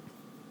 y'all.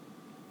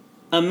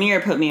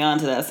 Amir put me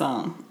onto that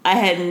song. I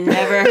had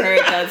never heard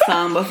that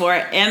song before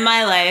in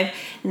my life.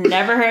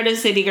 Never heard of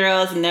City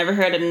Girls. Never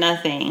heard of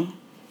nothing.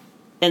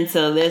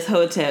 Until this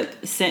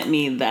Hotep sent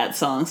me that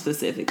song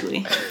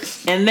specifically.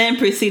 And then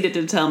proceeded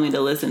to tell me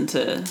to listen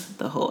to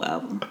the whole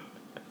album.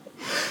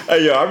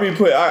 Hey, yo,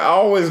 I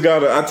always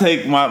gotta, I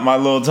take my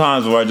little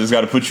times where I just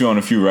gotta put you on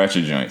a few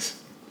ratchet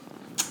joints.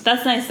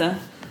 That's nice, though.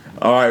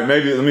 All right,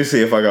 maybe, let me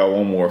see if I got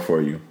one more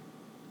for you.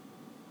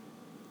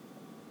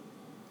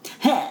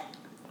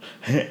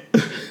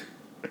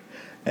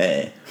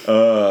 Hey.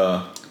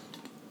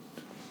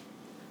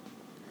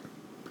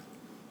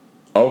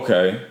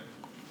 Okay.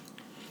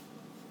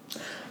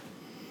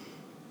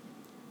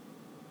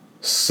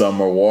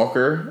 Summer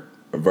Walker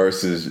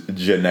versus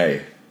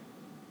Janae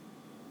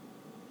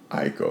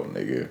Aiko,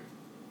 nigga.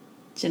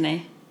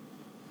 Janae.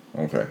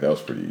 Okay, that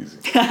was pretty easy.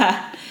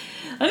 Let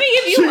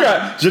me give you one.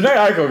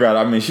 Janae Aiko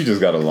got, she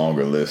just got a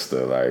longer list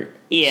of like.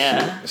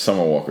 Yeah.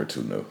 Summer Walker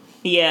too new.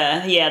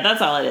 Yeah,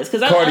 that's all it is.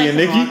 Because Cardi and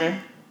Nicki? Walker.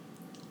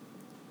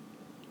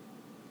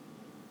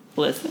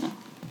 Listen.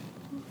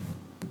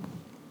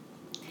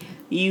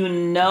 You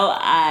know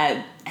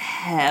I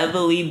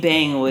heavily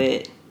bang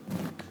with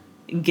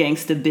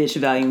Gangsta Bitch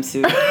Volume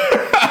 2.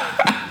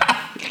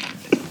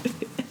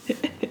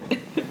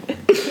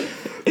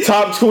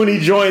 Top 20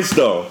 joints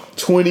though.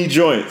 20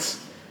 joints.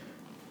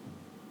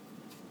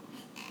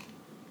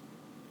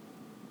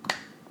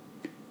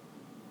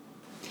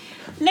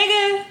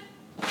 Nigga,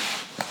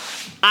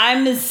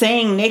 I'm just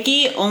saying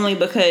Nicki only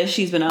because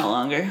she's been out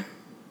longer.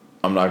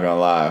 I'm not gonna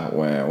lie,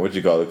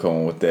 when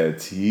come with that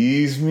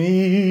tease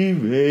me,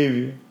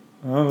 baby.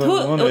 That's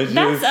who's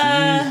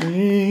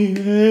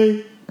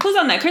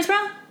on that? Chris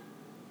Brown?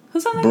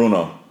 Who's on that?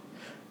 Bruno.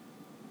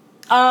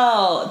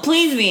 Oh,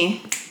 Please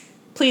Me.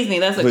 Please Me,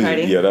 that's a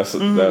Cardi. Yeah, that's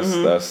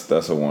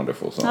a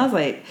wonderful song. I was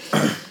like,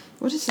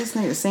 what is this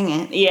nigga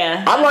singing?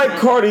 Yeah. I like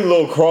Cardi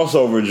little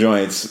crossover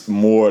joints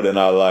more than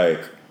I like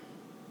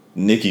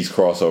Nicki's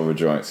crossover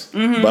joints.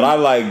 Mm-hmm. But I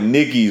like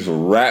Nicki's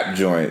rap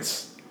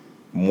joints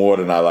more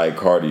than I like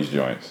Cardi's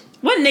joints.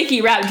 What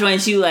Nicki rap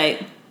joints you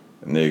like?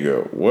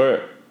 Nigga,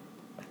 what?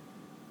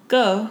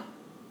 Go.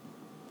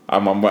 I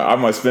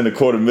might spend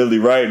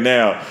 $250,000 right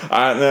now.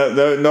 I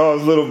know I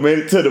was a little made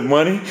it to the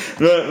money.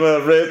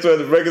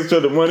 The records to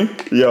the money.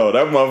 Yo,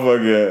 that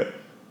motherfucker.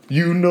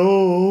 You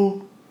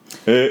know.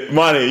 Hey,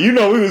 Monty, you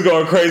know we was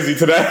going crazy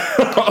to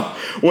that.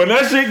 When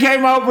that shit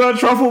came out, bro,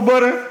 truffle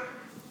butter.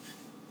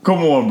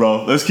 Come on,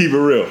 bro. Let's keep it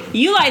real.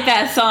 You like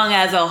that song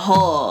as a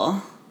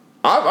whole.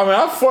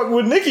 I fucked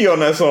with Nicki on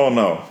that song,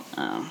 though.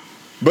 Oh.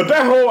 But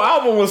that whole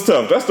album was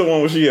tough. That's the one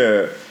where she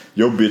had,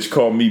 Yo Bitch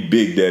Called Me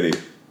Big Daddy.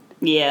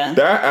 Yeah.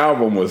 That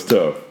album was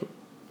tough.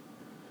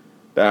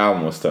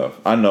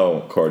 I know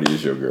Cardi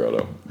is your girl,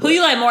 though. Who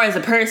you like more as a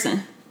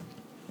person?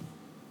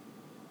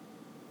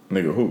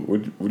 Nigga, who?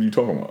 What are you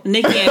talking about?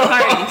 Nicki and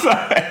Cardi.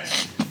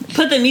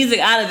 Put the music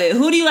out of it.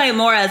 Who do you like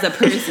more as a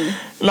person?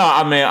 No,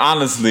 I mean,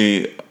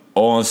 honestly,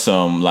 on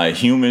some, like,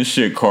 human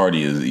shit,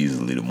 Cardi is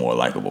easily the more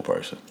likable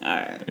person. All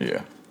right.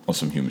 Yeah. On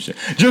some human shit.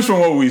 Just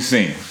from what we've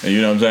seen.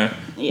 You know what I'm saying?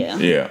 Yeah.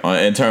 Yeah.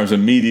 In terms of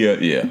media,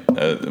 yeah.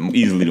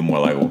 Easily the more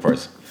likable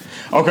person.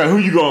 Okay, who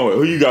you going with?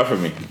 Who you got for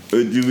me?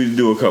 We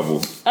do a couple.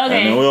 Okay. And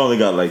then we only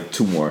got like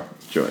 2 more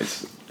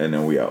joints. And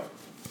then we out.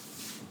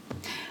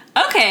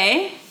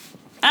 Okay.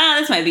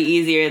 This might be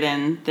easier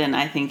than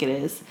I think it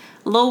is.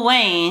 Lil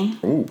Wayne.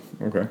 Ooh,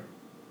 okay.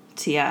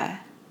 T.I.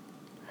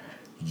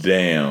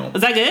 Damn.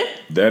 Was that good?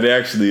 That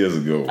actually is a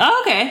good one.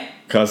 Oh, okay.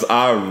 Because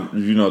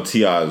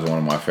T.I. is one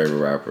of my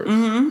favorite rappers.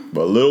 Mm-hmm.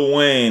 But Lil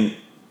Wayne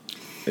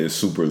is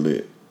super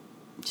lit.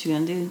 What you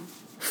gonna do?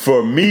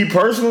 For me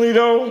personally,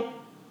 though,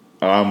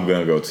 I'm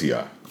gonna go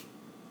T.I.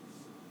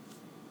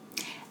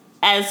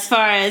 As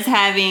far as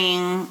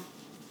having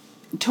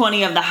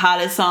 20 of the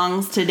hottest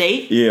songs to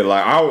date? Yeah,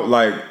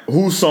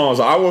 whose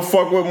songs I would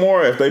fuck with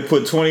more if they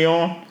put 20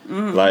 on.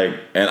 Mm-hmm. Like,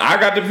 and I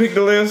got to pick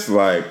the list,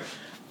 like,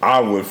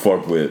 I would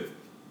fuck with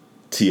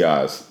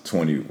T.I.'s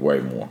 20 way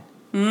more.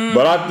 Mm.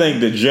 But I think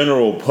the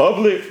general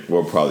public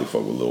will probably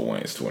fuck with Lil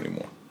Wayne's 20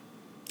 more.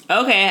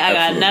 Okay, I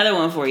got another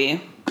one for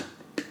you.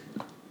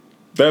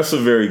 That's a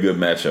very good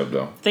matchup,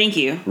 though. Thank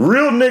you.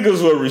 Real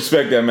niggas will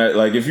respect that match.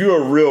 Like, if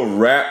you're a real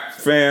rap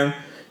fan,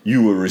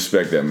 you would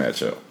respect that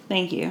matchup.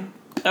 Thank you.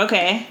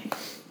 Okay.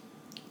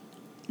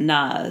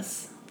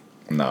 Nas.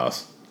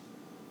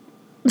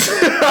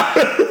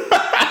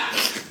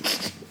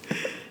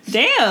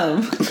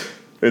 Damn.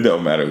 It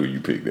don't matter who you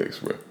pick next,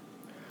 bro.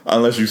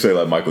 Unless you say,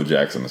 like, Michael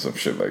Jackson or some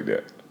shit like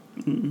that.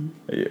 Mm-hmm.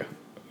 Yeah.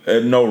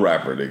 And no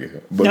rapper,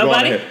 nigga. But nobody? Go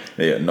on ahead.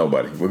 Yeah,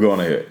 nobody. We're going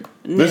ahead.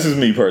 No. This is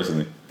me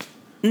personally.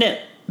 No.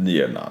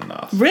 Yeah,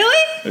 nah. Really?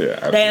 Yeah,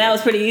 absolutely. Dang, that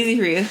was pretty easy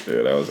for you.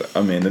 Yeah, that was...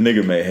 I mean, the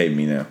nigga may hate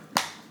me now.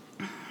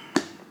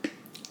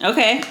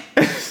 Okay.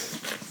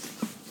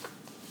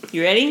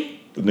 You ready?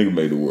 The nigga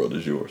made the world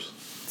is yours.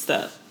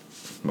 Stop.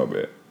 My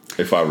bad.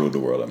 If I ruled the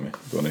world, I mean.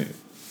 Go ahead.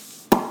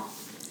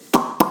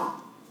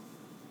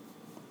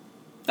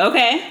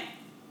 Okay.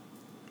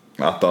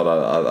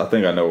 I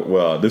think I know...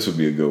 Well, this would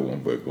be a good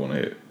one, but go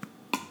ahead.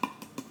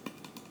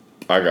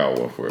 I got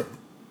one for it.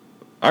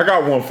 I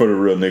got one for the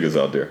real niggas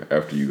out there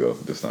after you go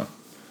this time.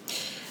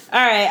 All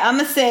right, I'm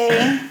going to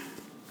say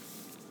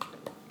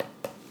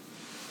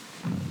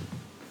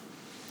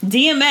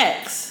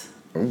DMX.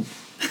 Ooh.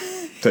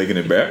 Taking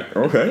it back?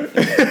 Okay.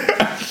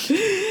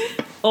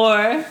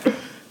 Or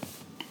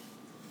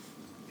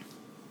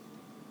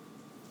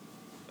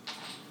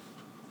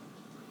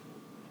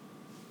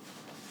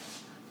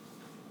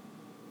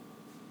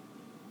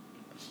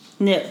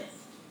Nip.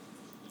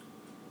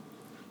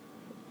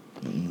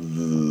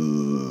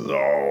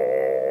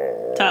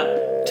 Top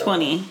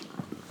 20.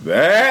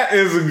 That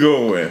is a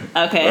good one.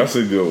 Okay. That's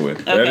a good one.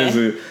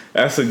 Okay.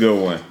 That's a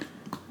good one.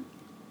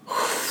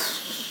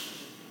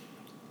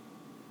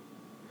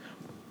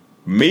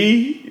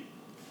 Me,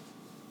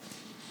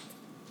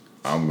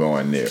 I'm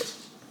going Nip.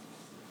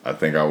 I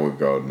think I would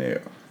go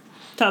Nip.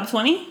 Top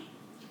 20?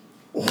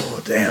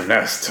 Oh, damn,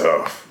 that's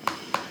tough.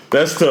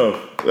 That's tough.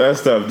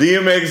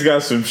 DMX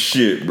got some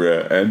shit,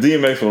 bruh. And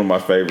DMX one of my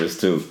favorites,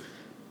 too.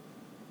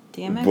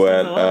 DMX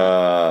but,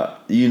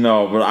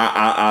 but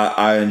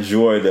I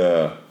enjoy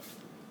the...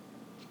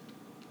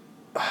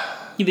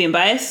 You being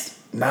biased?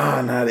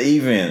 Nah, not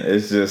even.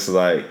 It's just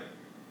like,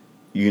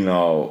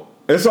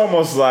 it's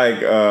almost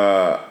like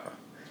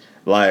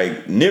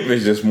Nip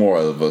is just more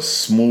of a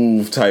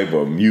smooth type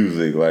of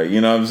music. Like, you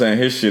know what I'm saying?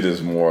 His shit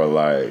is more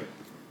like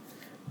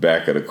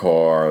back of the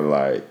car,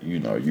 like, you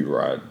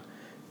riding.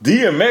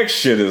 DMX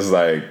shit is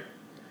like,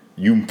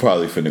 you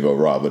probably finna go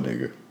rob a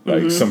nigga.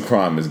 Like, some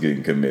crime is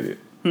getting committed.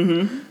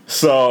 Mm-hmm.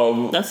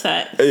 So... That's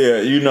fact.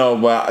 Yeah,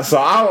 but... So,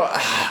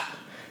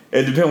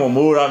 It depends what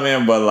mood I'm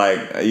in, but like,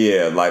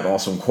 yeah, like on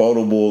some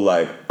quotable,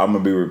 like I'm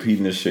gonna be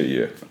repeating this shit.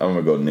 Yeah, I'm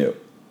gonna go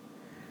Nip.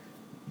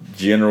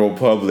 General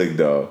public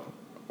though,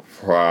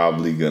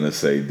 probably gonna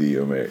say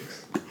DMX.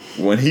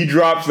 When he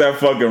drops that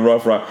fucking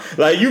Rough Rider,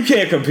 like you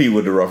can't compete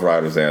with the Rough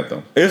Riders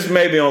anthem. It's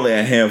maybe only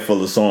a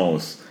handful of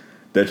songs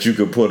that you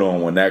could put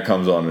on when that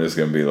comes on, and it's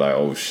gonna be like,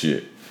 oh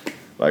shit.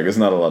 Like it's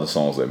not a lot of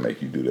songs that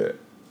make you do that.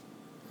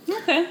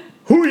 Okay.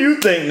 Who you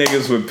think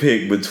niggas would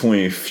pick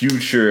between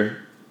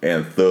Future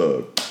and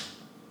Thug?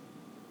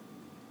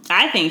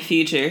 I think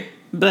Future,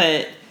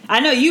 but I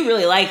know you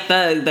really like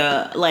Thug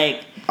though.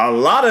 Like a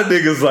lot of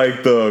niggas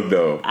like Thug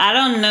though. I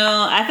don't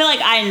know. I feel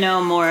like I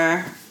know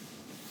more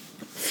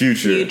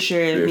Future music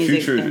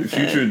Future than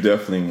Future Thug.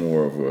 definitely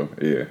more of a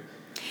yeah.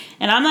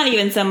 And I'm not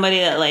even somebody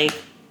that like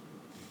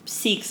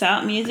seeks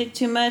out music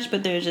too much,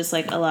 but there's just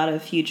like a lot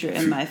of Future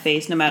in my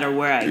face no matter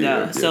where I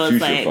go. So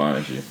it's like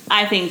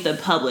I think the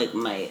public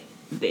might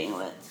bang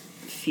with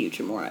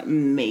Future more,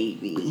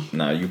 maybe.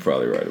 Nah, you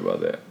probably right about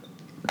that.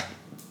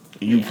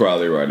 You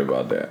probably right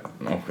about that.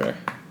 Okay.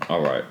 All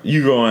right.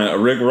 You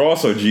going Rick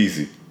Ross or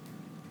Jeezy?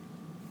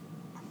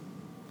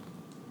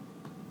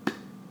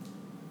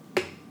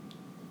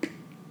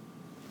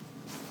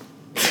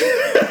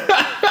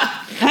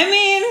 I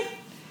mean,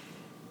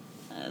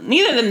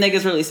 neither of them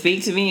niggas really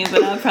speak to me,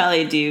 but I'll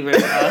probably do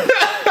Rick Ross.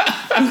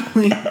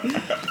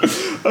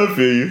 I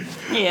feel you.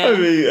 Yeah. I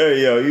mean,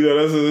 hey, yo, you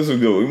know, this is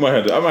good. I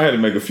might have to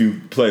make a few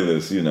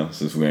playlists, you know,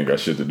 since we ain't got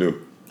shit to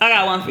do. I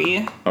got one for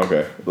you.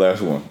 Okay,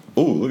 last one.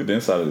 Ooh, look at the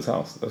inside of this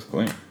house. That's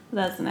clean.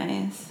 That's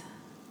nice.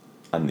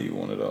 I need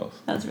one of those.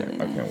 That's really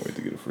nice. I can't wait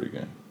to get a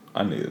freaking.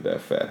 I needed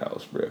that fat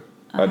house, bro.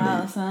 A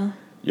house, huh?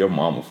 Your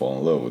mama fall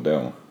in love with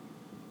that one.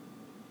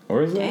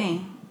 Where is that?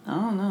 Dang. I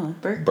don't know.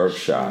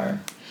 Berkshire.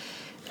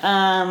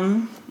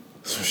 Some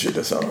shit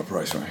that's out of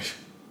price range.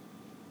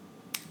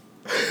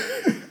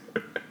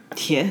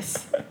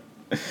 Yes.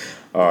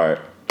 All right.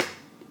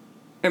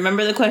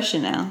 Remember the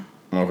question now.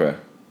 Okay.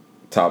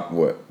 Top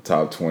what?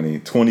 Top 20.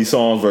 20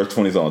 songs versus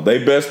 20 songs.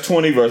 They best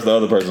 20 versus the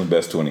other person's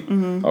best 20.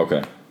 Mm-hmm.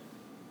 Okay.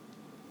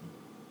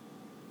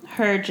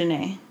 Her,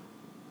 Janae.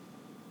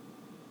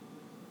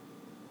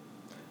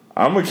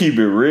 I'm going to keep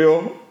it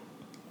real.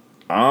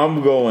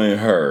 I'm going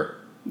her.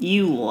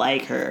 You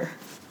like her.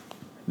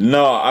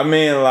 No, I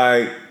mean,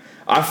 like,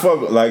 I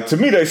fuck, like, to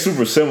me, they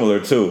super similar,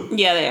 too.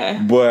 Yeah, they are.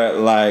 But,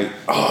 like,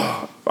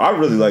 I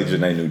really like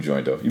Janae's new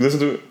joint, though. You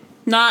listen to it?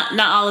 Not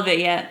all of it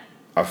yet.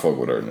 I fuck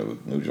with her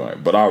new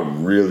joint. But I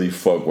really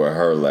fuck with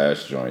her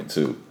last joint,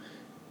 too.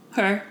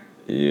 Her?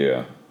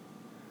 Yeah.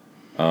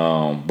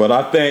 But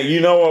I think,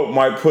 you know what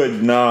might put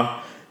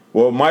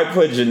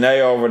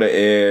Janae over the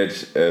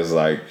edge is,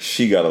 like,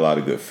 she got a lot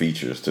of good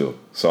features, too.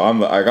 So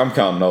I'm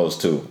counting those,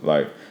 too.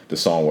 Like, the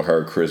song with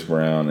her, Chris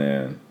Brown,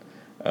 and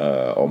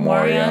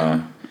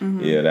Omarion.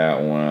 Mm-hmm. Yeah,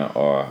 that one.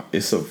 Or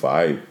It's a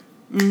Vibe.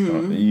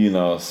 Mm-hmm. You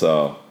know,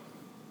 so.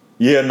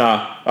 Yeah,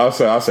 nah. I'll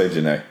say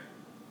Janae.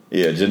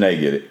 Yeah, Janae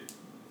get it.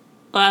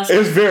 Well,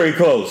 it's very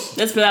close.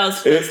 That's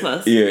close.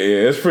 Yeah,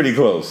 it's pretty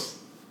close.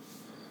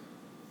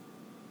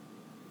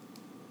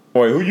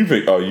 Wait, who you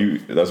pick? Oh,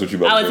 that's what you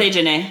about I would say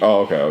Janae.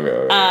 Oh, okay.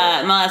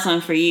 My last one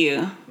for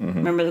you. Mm-hmm.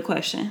 Remember the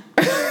question.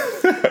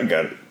 I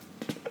got it.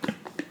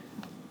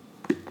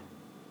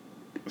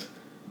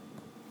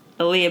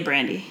 Aaliyah,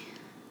 Brandy.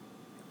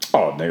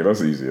 Oh, nigga,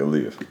 that's easy.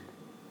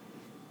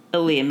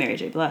 Aaliyah, Mary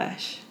J.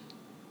 Blige.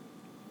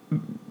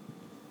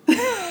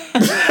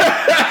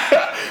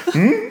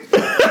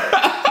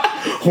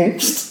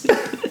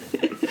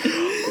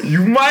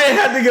 You might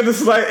have to get a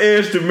slight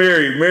edge to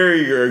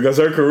marry her because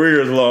her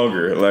career is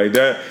longer. Like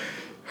that,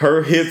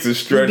 her hits is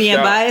stretched being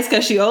out. Biased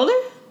because she older?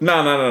 No.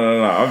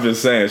 I'm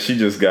just saying she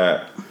just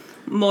got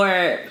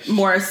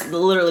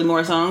literally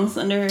more songs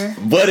under her.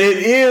 But it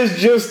is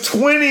just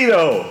 20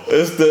 though.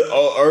 It's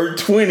the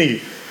 20.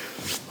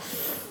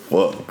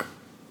 Fuck.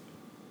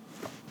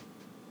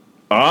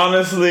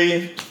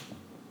 Honestly,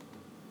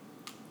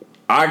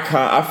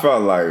 I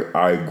felt like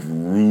I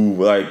grew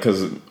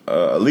because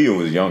Aaliyah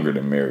was younger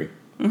than Mary.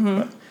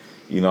 Mm-hmm.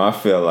 You know, I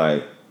felt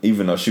like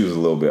even though she was a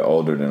little bit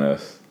older than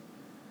us,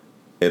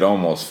 it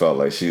almost felt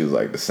like she was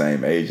like the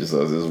same age as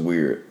us. It's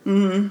weird.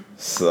 Mm-hmm.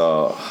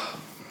 So,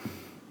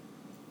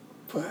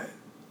 but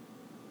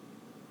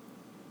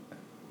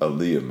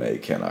Aaliyah May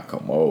cannot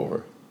come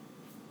over.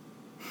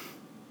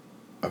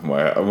 I'm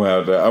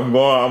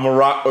gonna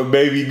rock with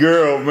baby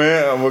girl,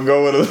 man. I'm gonna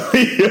go with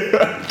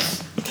Aaliyah.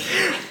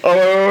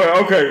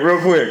 Oh, okay, real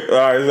quick. All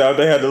right, so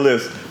they had the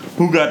list.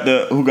 Who got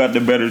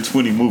the better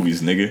 20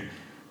 movies, nigga?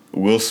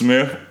 Will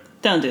Smith?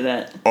 Don't do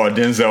that. Or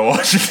Denzel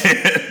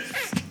Washington?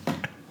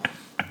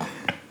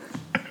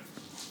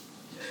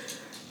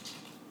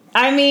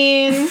 I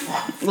mean,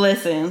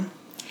 listen.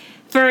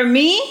 For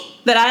me,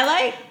 that I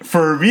like?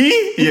 For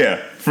me? Yeah,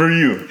 for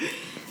you.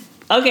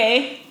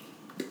 Okay.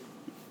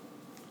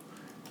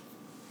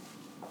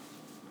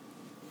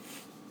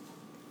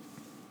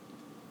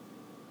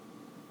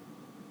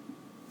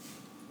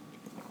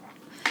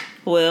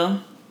 Will.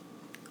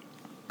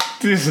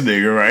 This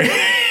nigga right.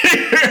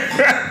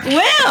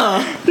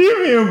 Will.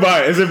 You being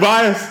biased? Is it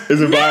biased?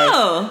 Is it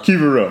biased? Keep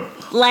it real.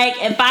 Like,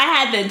 if I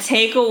had to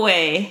take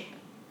away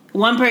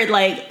one person,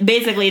 like,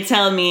 basically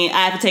telling me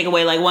I have to take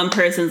away, like, one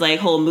person's, like,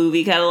 whole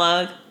movie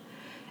catalog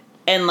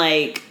and,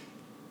 like,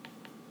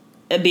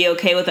 be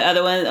okay with the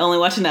other ones, only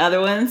watching the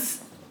other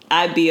ones,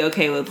 I'd be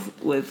okay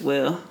with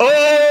Will. Oh,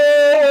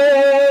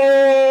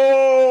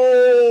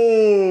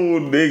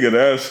 nigga,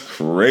 that's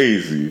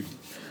crazy.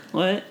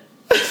 What?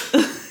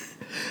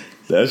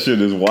 That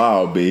shit is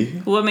wild, B.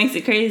 What makes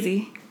it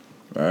crazy?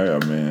 I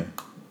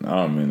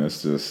mean,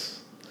 that's just...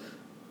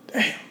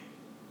 Damn.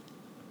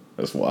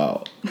 That's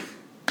wild.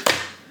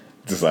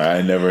 Just like, I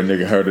ain't never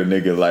heard a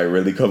nigga like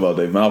really come out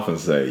their mouth and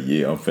say,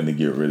 yeah, I'm finna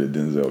get rid of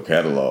Denzel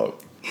catalog.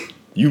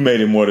 You made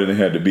it more than it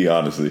had to be,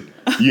 honestly.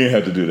 You didn't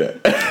have to do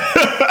that.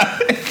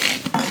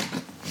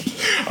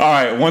 All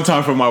right, one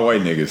time for my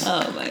white niggas.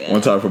 Oh, my God.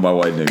 One time for my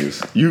white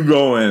niggas. You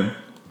going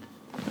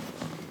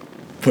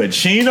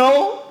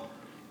Pacino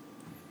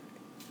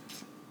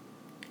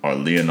or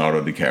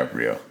Leonardo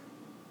DiCaprio?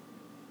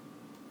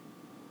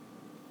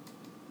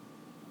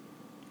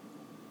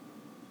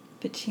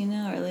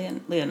 Pacino or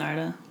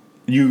Leonardo?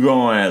 You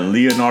going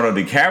Leonardo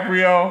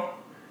DiCaprio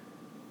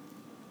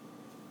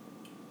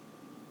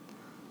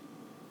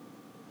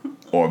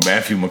or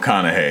Matthew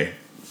McConaughey?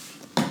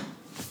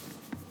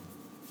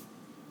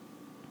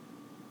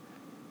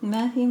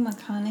 Matthew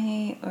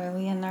McConaughey or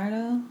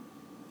Leonardo?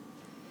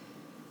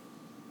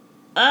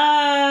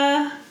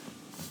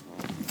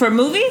 For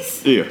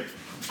movies? Yeah.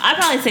 I'd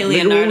probably say Nigga,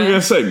 Leonardo. what were we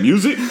gonna say?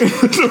 Music?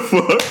 What the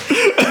fuck?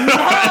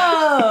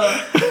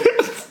 No!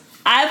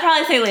 I'd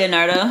probably say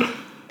Leonardo.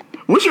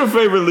 What's your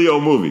favorite Leo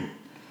movie?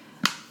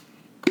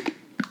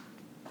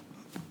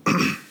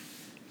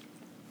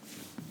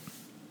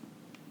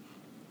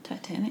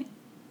 Titanic.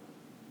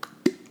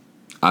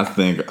 I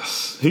think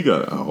he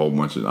got a whole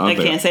bunch of... I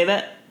can't say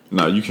that?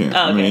 No, you can't.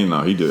 Oh, okay. I mean,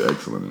 no, he did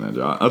excellent in that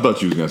job. I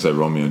thought you was going to say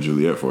Romeo and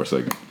Juliet for a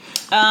second.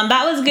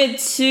 That was good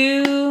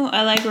too.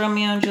 I like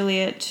Romeo and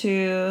Juliet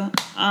too.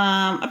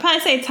 I'd probably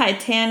say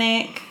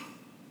Titanic.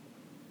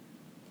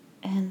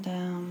 And,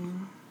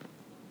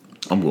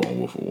 I'm going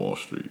Wolf of Wall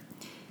Street.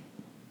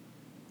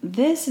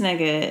 this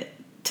nigga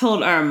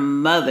told our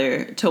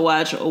mother to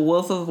watch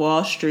Wolf of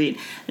Wall Street,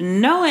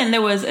 knowing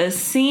there was a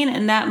scene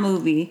in that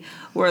movie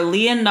where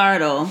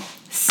Leonardo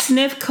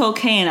sniffed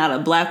cocaine out a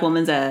black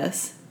woman's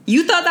ass.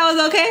 You thought that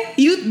was okay?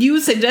 You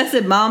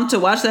suggested mom to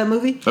watch that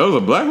movie? That was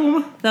a black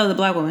woman? That was a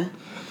black woman.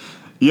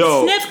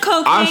 Yo, sniff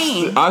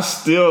cocaine. I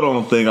still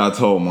don't think I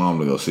told mom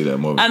to go see that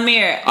movie.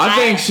 Amir,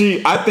 I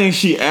think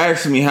she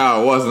asked me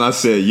how it was, and I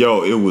said,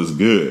 "Yo, it was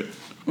good."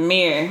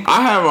 Amir,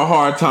 I have a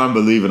hard time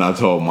believing I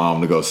told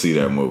mom to go see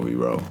that movie,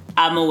 bro.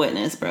 I'm a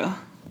witness, bro.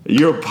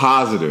 You're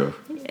positive.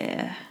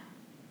 Yeah,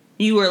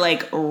 you were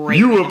like raving.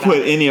 You would put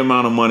it. any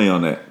amount of money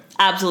on that.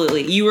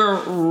 Absolutely, you were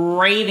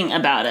raving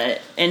about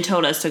it and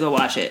told us to go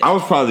watch it. I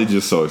was probably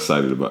just so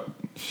excited about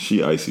it.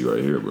 She icy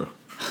right here, bro.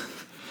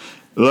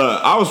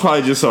 Look, I was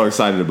probably just so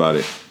excited about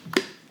it.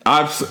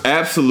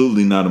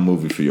 Absolutely not a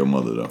movie for your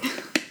mother, though.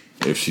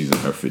 If she's in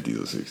her 50s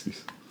or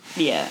 60s.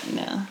 Yeah,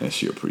 no. And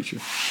she a preacher.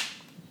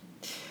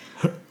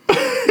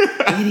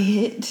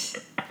 Idiot.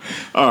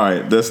 All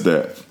right, that's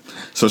that.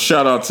 So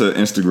shout out to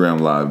Instagram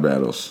Live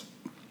Battles.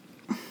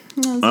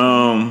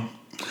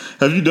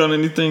 Have you done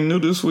anything new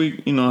this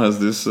week? You know, has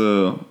this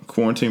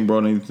quarantine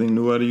brought anything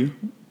new out of you?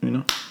 You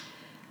know?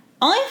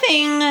 Only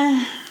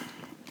thing...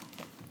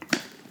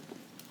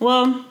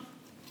 Well...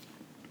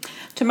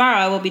 Tomorrow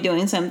I will be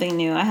doing something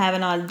new. I have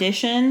an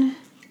audition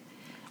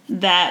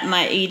that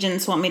my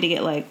agents want me to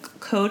get like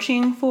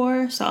coaching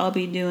for. So I'll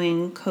be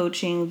doing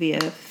coaching via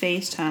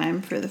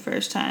FaceTime for the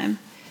first time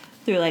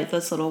through like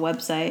this little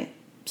website.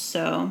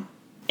 So,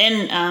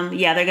 and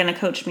yeah, they're going to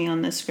coach me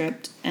on the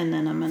script and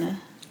then I'm going to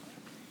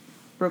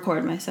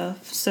record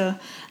myself. So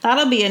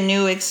that'll be a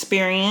new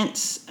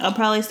experience. I'll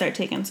probably start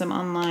taking some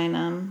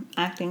online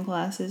acting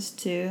classes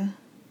too.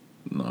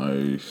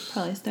 Nice.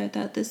 Probably start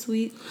that this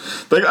week.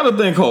 They got a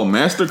thing called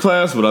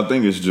Masterclass, but I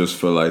think it's just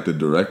for like the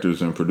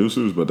directors and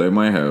producers. But they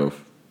might have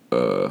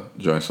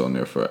joints on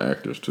there for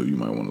actors too. You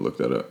might want to look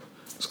that up.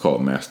 It's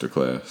called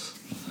Masterclass.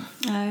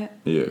 Alright.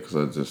 Yeah, because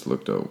I just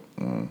looked up.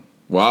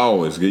 Well, I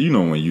always get, you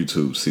know, when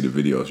YouTube see the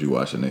videos you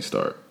watch and they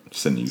start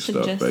sending you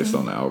stuff based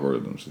on the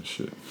algorithms and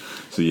shit.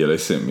 So yeah, they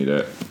sent me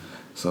that.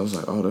 So I was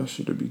like, oh, that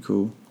shit be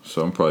cool.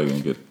 So I'm probably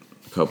gonna get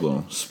a couple of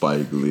them.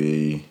 Spike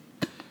Lee,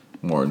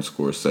 Martin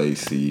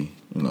Scorsese,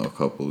 you know, a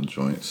couple of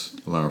joints.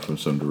 Learn from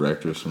some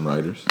directors, some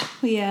writers.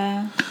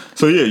 Yeah.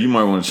 So yeah, you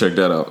might want to check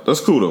that out.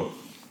 That's cool though.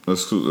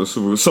 That's cool. That's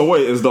super. So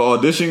wait, is the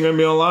audition gonna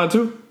be online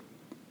too?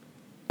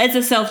 It's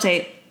a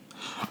self-tape.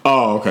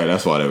 Oh, okay.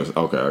 That's why that was.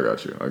 Okay, I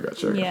got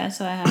you. Yeah,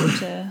 so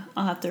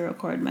I'll have to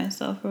record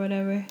myself or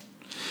whatever.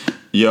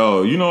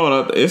 Yo, you know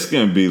what? It's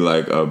gonna be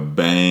like a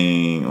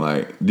bang.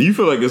 Like, do you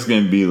feel like it's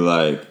gonna be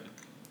like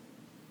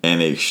an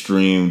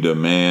extreme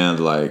demand,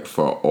 like,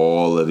 for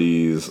all of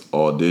these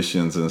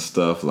auditions and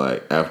stuff,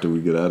 like, after we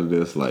get out of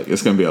this? Like,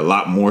 it's gonna be a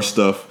lot more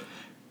stuff,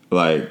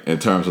 like, in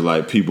terms of,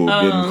 like, people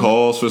getting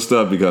calls for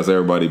stuff because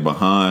everybody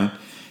behind,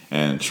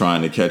 and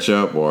trying to catch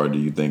up, or do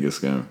you think it's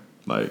gonna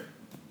like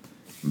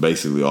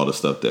basically all the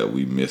stuff that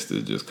we missed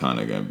is just kind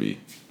of gonna be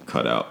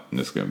cut out and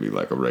it's gonna be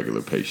like a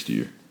regular paced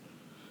year?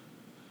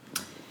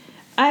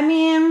 I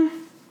mean,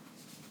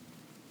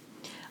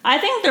 I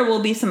think there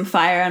will be some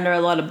fire under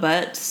a lot of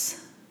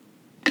butts.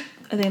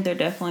 I think there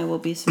definitely will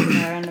be some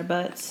fire under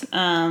butts.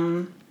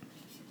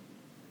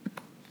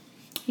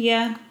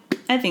 Yeah,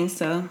 I think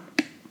so.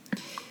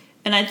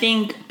 And I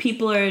think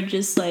people are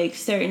just like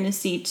starting to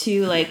see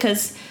too, like,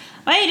 because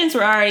my agents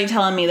were already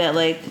telling me that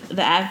like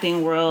the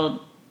acting world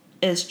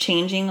is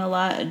changing a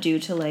lot due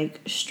to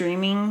like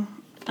streaming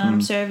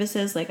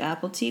services like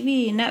Apple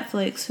TV,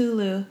 Netflix,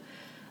 Hulu.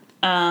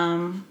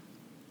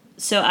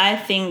 So I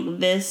think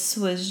this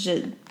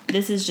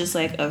is just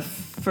like a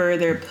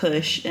further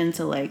push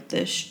into like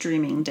the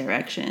streaming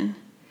direction,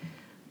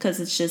 because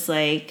it's just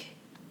like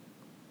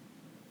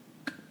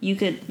you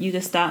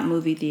could stop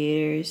movie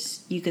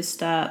theaters, you could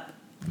stop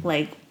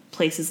like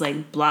places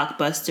like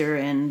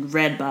Blockbuster and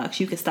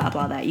Redbox, you could stop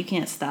all that. You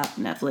can't stop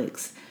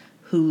Netflix,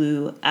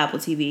 Hulu, Apple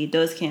TV.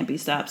 Those can't be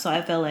stopped. So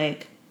I feel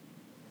like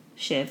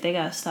shit, if they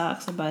got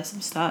stocks, I'll buy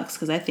some stocks,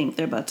 because I think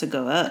they're about to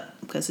go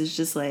up, because it's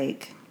just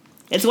like,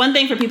 it's one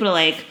thing for people to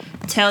like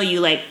tell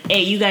you like,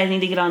 hey, you guys need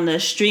to get on the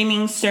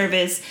streaming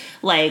service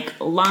like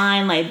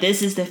line, like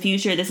this is the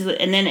future,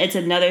 and then it's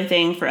another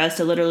thing for us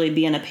to literally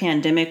be in a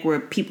pandemic where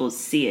people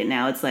see it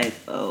now. It's like,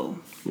 oh,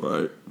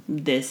 right,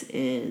 this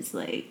is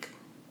like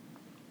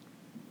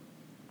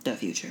the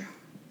future.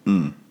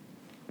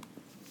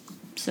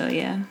 So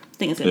yeah, I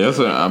think it's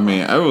I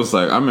mean, it was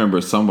like, I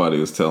remember somebody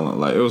was telling,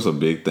 like, it was a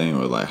big thing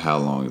with like how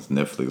long is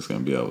Netflix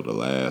gonna be able to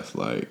last,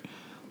 like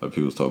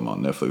people was talking about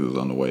Netflix was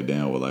on the way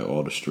down with like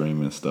all the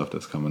streaming stuff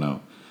that's coming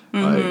out.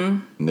 Like,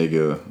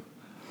 nigga,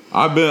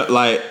 I've been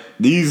like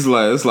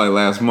it's like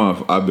last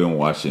month I've been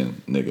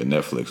watching nigga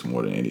Netflix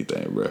more than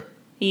anything, bro.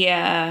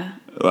 Yeah,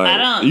 like, I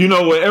don't. You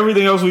know what?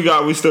 Everything else we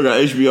still got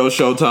HBO,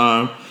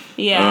 Showtime,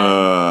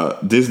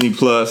 Disney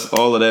Plus,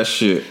 all of that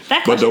shit.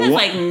 That question has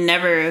like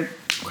never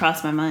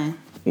crossed my mind.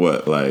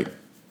 What, like?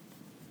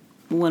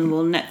 When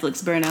will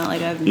Netflix burn out?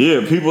 Like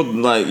people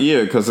like,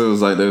 because it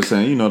was like they were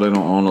saying, you know, they don't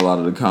own a lot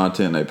of the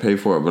content, they pay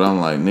for it, but I'm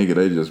like, nigga,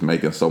 they just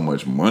making so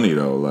much money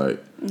though,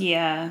 like,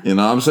 yeah, you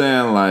know what I'm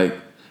saying, like,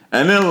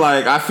 and then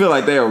like I feel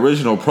like their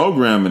original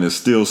programming is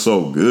still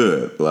so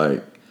good,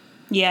 like,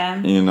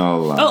 yeah, you know,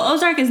 like,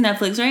 Ozark is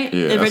Netflix, right?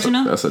 Yeah, the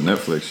original. That's a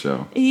Netflix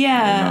show.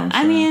 Yeah, you know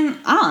I mean,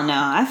 I don't know.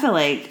 I feel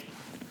like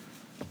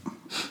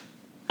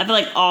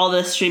all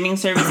the streaming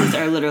services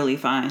are literally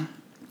fine,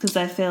 because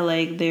I feel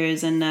like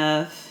there's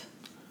enough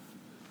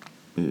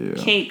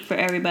cake for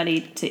everybody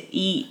to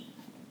eat.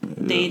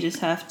 They just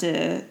have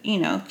to, you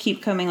know,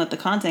 keep coming with the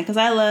content. Because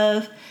I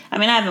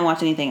haven't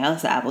watched anything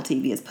else that Apple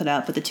TV has put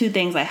out, but the two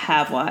things I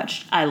have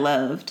watched, I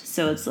loved.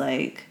 So it's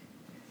like,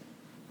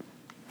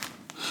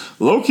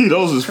 low key,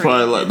 those is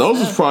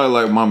probably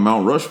like my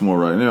Mount Rushmore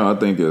right now. I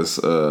think it's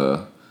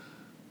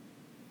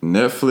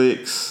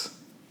Netflix,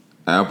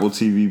 Apple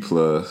TV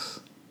Plus.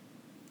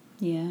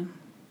 Yeah.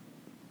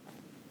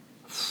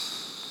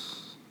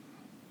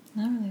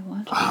 Not really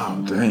watching.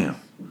 Oh damn.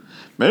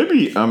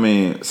 Maybe, I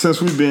mean,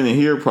 since we've been in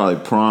here,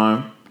 probably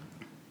Prime.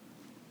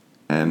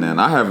 And then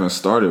I haven't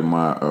started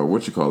my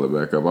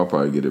back up. I'll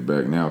probably get it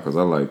back now because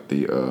I like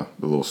the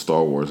little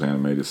Star Wars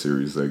animated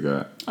series they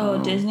got.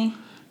 Oh, Disney.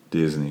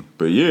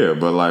 But yeah,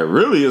 but like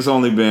really, it's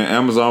only been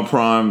Amazon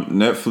Prime,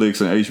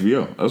 Netflix, and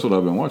HBO. That's what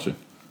I've been watching.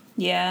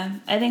 Yeah,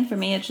 I think for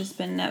me it's just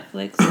been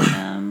Netflix.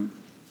 And,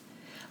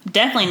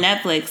 definitely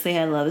Netflix. They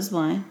had Love Is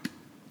Blind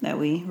that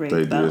we raved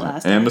about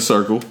last time. And The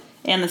Circle.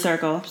 And The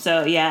Circle.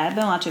 So yeah, I've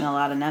been watching a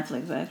lot of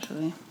Netflix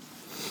actually.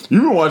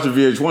 You've been watching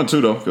VH1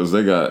 too though, because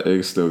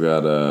they still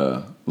got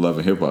Love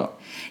and Hip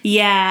Hop.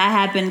 Yeah, I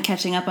have been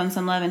catching up on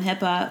some Love and Hip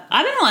Hop.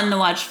 I've been wanting to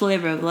watch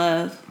Flavor of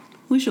Love.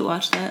 We should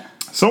watch that.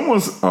 Is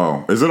it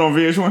on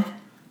VH1?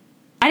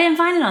 I didn't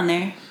find it on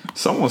there.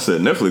 Someone said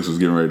Netflix was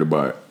getting ready to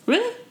buy it.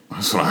 Really?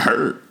 That's what I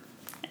heard.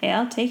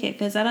 Yeah, I'll take it,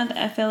 because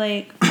I feel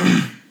like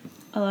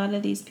a lot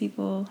of these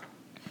people,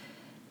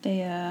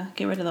 they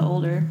get rid of the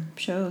older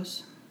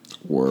shows.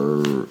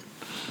 Word.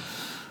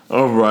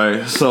 All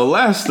right. So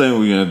last thing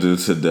we're gonna do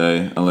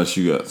today, unless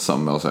you got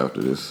something else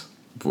after this,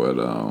 but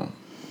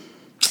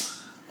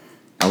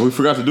we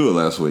forgot to do it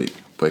last week.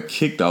 But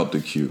kicked out the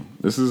queue.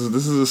 This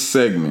is a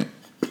segment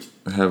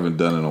I haven't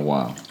done in a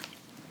while.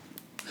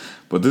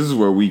 But this is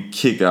where we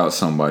kick out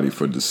somebody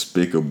for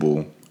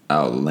despicable,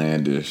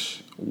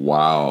 outlandish,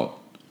 wild,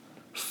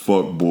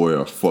 fuck boy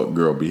or fuck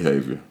girl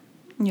behavior.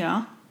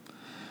 Yeah.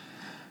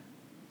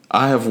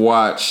 I have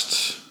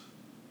watched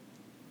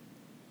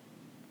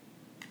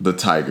The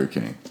Tiger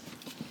King.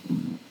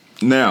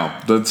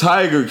 Now, The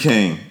Tiger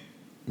King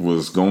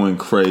was going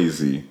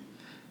crazy.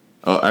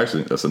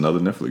 Actually, that's another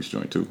Netflix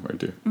joint too, right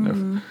there.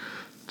 Mm-hmm.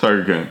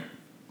 Tiger King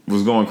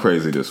was going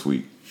crazy this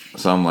week.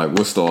 So I'm like,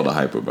 what's all the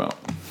hype about?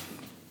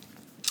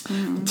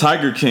 Mm-hmm.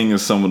 Tiger King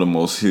is some of the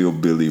most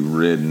hillbilly,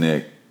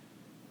 redneck,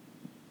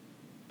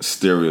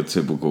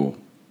 stereotypical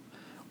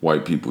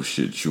white people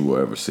shit you will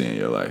ever see in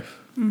your life.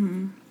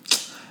 Mm-hmm.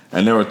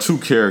 And there are two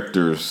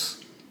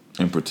characters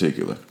in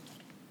particular.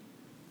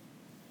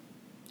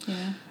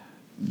 Yeah.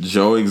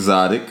 Joe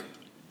Exotic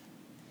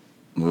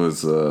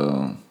was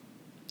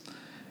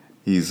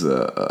he's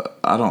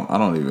I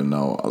don't even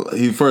know.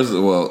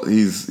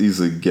 He's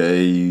a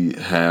gay,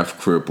 half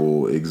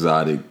crippled,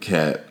 exotic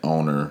cat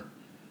owner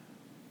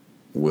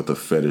with a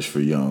fetish for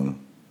young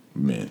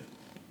men.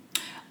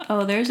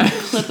 Oh, there's a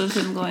clip of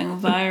him going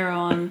viral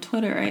on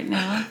Twitter right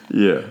now.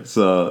 Yeah,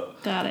 so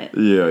got it.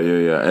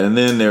 Yeah. And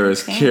then there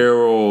is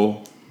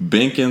Carol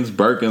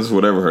Birkins,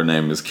 whatever her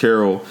name is.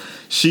 Carol,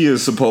 she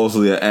is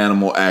supposedly an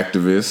animal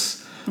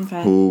activist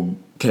who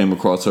came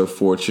across her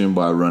fortune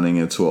by running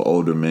into an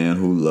older man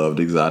who loved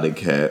exotic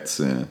cats,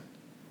 and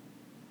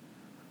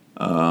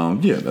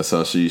that's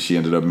how she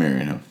ended up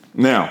marrying him.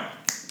 Now,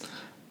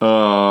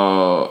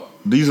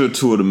 these are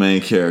two of the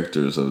main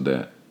characters of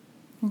that.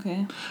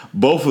 Okay.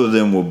 Both of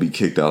them will be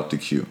kicked out the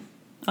queue.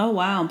 Oh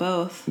wow,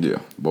 both.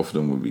 Yeah, both of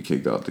them will be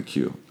kicked out the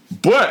queue.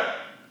 But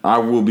I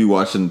will be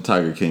watching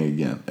Tiger King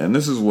again, and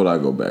this is what I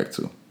go back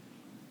to.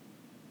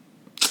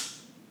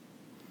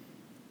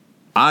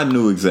 I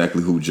knew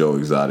exactly who Joe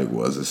Exotic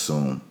was as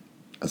soon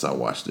as I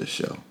watched this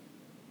show.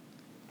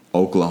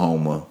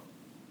 Oklahoma,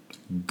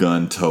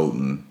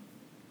 gun-toting,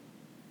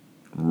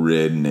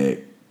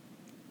 redneck,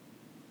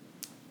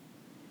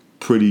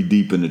 pretty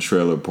deep in the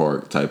trailer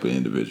park type of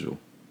individual.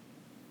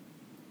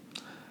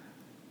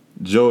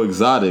 Joe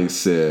Exotic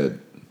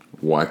said,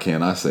 "Why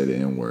can't I say the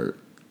N-word?"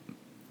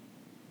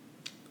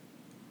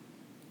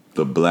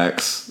 The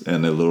blacks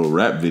and their little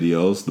rap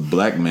videos, the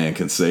black man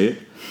can say it.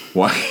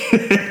 Why?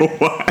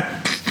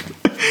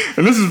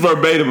 And this is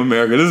verbatim,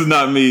 America. This is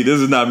not me. This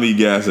is not me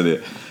gassing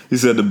it. He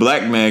said, the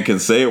black man can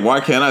say it. Why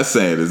can't I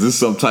say it? Is this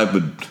some type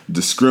of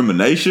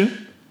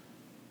discrimination?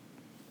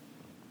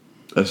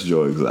 That's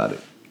Joe Exotic.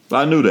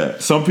 I knew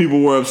that. Some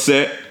people were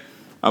upset.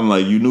 I'm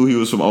like, you knew he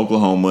was from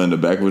Oklahoma in the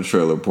back of a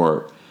trailer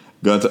park.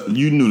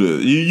 You knew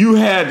this. You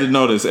had to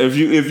know this. If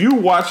you're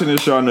watching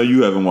this show, I know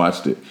you haven't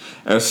watched it.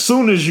 As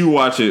soon as you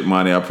watch it,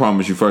 Monty, I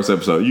promise you, first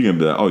episode, you're going to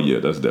be like, oh, yeah,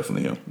 that's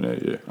definitely him.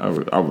 Yeah. I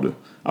would have.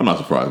 I'm not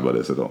surprised by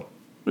this at all.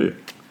 Yeah.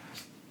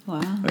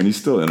 Wow. And he's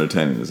still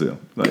entertaining as hell.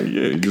 Like,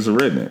 yeah, he's just a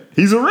redneck.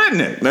 He's a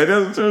redneck. Like,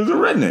 that's a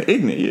redneck.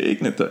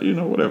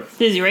 Ignorant, whatever.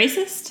 Is he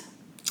racist?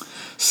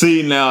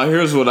 See, now,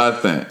 here's what I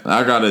think.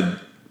 I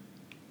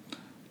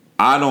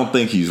don't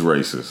think he's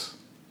racist.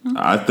 Mm-hmm.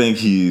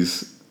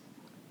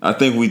 I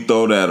think we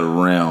throw that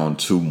around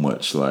too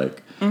much,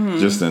 like,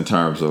 just in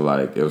terms of,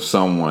 like, if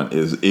someone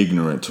is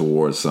ignorant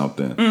towards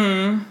something.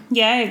 Mm-hmm.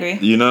 Yeah, I agree.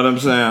 You know what I'm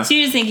saying? So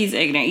you just think he's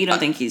ignorant. You don't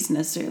think he's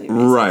necessarily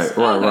racist.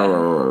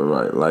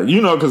 Right. Like,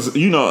 because,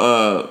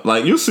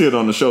 like, you see it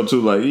on the show, too.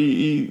 Like,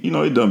 he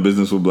done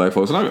business with black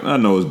folks. And I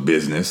know it's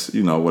business,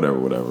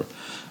 whatever.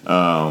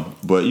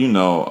 But, he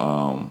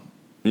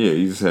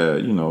just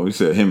had, he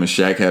said him and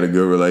Shaq had a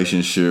good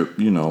relationship,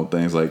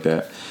 things like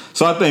that.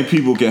 So I think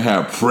people can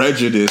have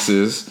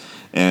prejudices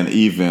and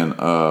even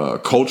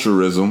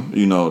culturism.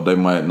 They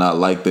might not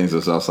like things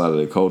that's outside of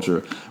their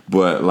culture.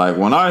 But, like,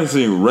 when I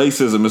see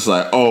racism, it's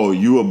like, oh,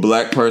 you a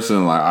black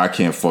person? Like, I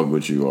can't fuck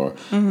with you. Or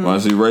when I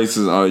see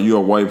racism, you a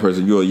white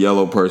person, you a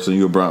yellow person,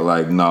 you a brown,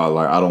 like, no,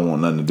 like, I don't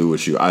want nothing to do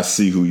with you. I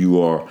see who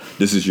you are.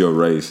 This is your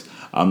race.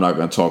 I'm not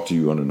going to talk to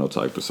you under no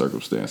type of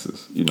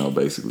circumstances.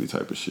 Basically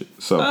type of shit.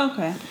 So,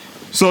 okay.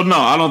 So, no,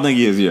 I don't think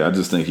he is. Yeah, I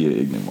just think he's an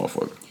ignorant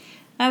motherfucker.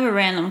 I have a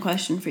random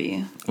question for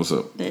you. What's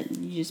up? That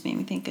you just made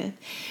me think of.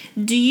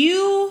 Do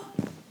you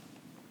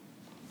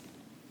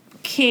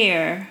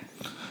care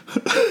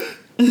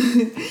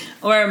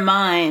or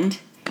mind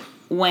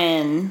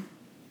when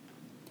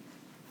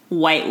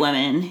white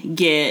women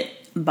get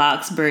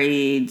box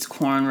braids,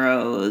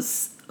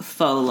 cornrows,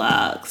 faux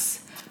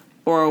locks,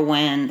 or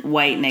when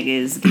white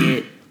niggas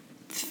get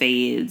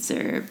fades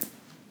or...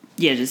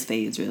 Yeah, just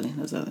fades, really.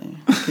 That's all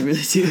I can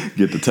really do.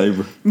 Get the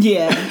taper.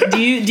 Yeah.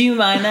 Do you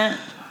mind that?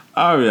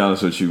 I'll be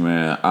honest with you,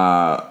 man.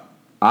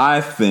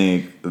 I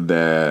think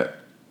that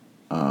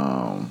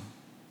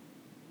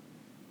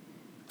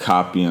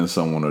copying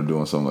someone or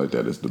doing something like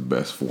that is the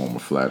best form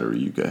of flattery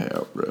you can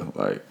have, bro.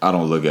 Like, I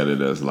don't look at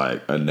it as,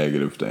 like, a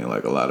negative thing.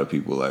 Like, a lot of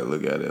people, like,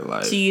 look at it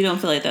like... So you don't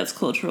feel like that's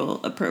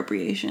cultural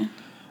appropriation?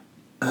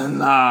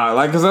 Nah,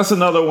 like, because that's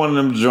another one of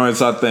them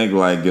joints I think,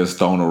 like, gets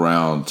thrown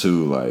around,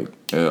 too. Like,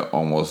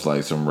 almost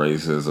like some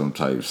racism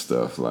type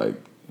stuff. Like,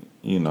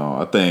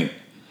 I think...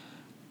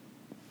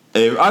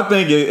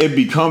 it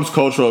becomes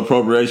cultural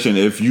appropriation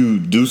if you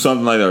do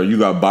something like that, or you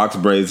got box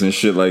braids and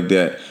shit like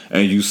that,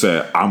 and you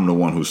say, I'm the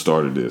one who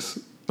started this.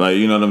 Like,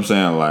 you know what I'm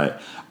saying? Like,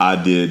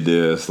 I did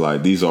this.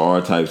 Like, these are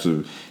our types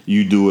of...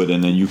 You do it,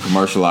 and then you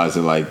commercialize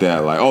it like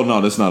that. Like, oh,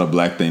 no, that's not a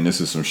black thing. This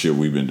is some shit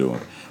we've been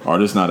doing. Or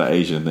this is not an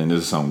Asian thing.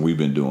 This is something we've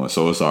been doing.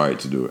 So it's all right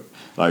to do it.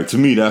 Like, to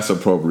me, that's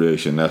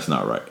appropriation. That's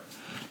not right.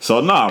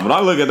 So, nah, but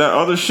I look at that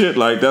other shit,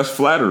 like, that's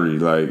flattery.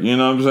 Like, you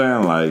know what I'm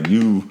saying? Like,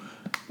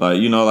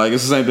 like,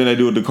 it's the same thing they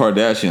do with the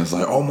Kardashians.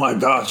 Like, oh my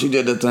God, she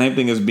did the same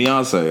thing as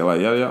Beyonce.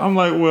 Like, yeah. I'm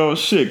like, well,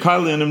 shit,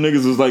 Kylie and them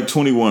niggas was like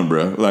 21,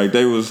 bro. Like,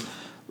 they was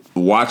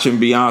watching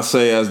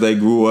Beyonce as they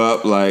grew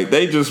up. Like,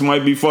 they just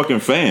might be fucking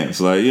fans.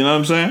 Like, you know what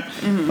I'm saying?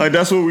 Mm-hmm. Like,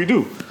 that's what we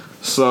do.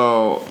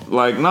 So,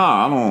 like,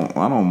 nah,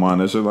 I don't mind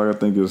that shit. Like, I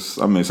think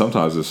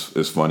sometimes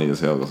it's funny as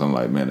hell because I'm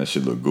like, man, that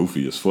shit look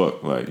goofy as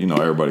fuck. Like, you know,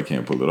 everybody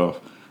can't pull it off.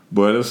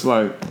 But it's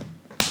like,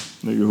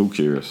 nigga, who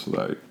cares?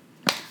 Like,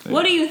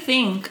 what do you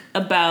think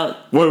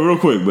about... Wait, real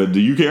quick, but do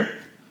you care?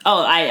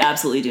 Oh, I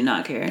absolutely do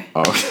not care.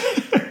 Oh.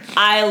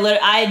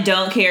 I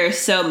don't care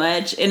so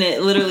much, and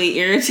it literally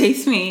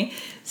irritates me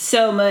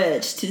so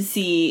much to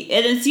see,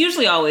 and it's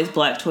usually always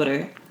Black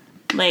Twitter.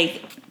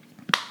 Like,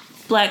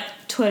 Black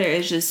Twitter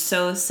is just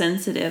so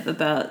sensitive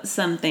about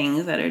some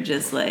things that are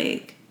just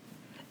like,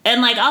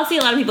 and like I'll see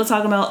a lot of people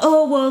talking about,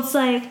 oh, well, it's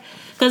like,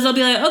 because they'll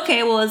be like,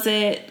 okay, well, is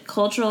it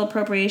cultural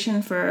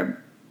appropriation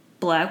for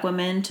Black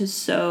women to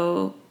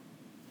sew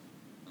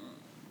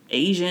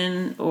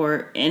Asian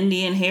or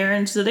Indian hair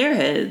into their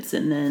heads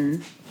and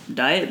then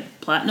dye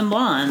it platinum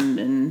blonde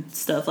and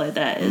stuff like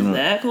that? Is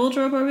that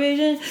cultural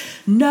appropriation?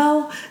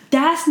 No,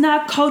 that's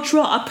not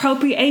cultural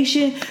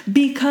appropriation,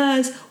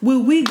 because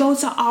when we go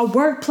to our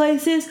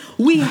workplaces,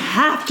 we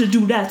have to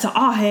do that to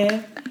our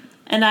hair.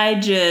 And I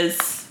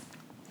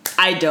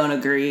don't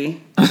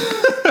agree.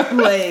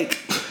 Like,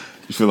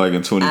 you feel like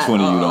in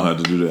 2020 you don't have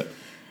to do that?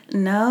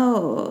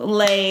 No,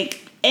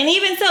 like, and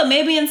even so,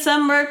 maybe in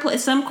some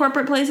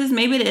corporate places,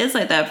 maybe it is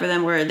like that for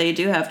them, where they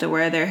do have to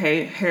wear their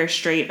hair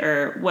straight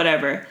or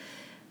whatever.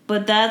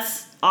 But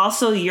that's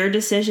also your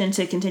decision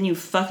to continue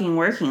fucking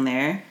working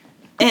there.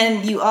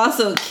 And you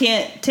also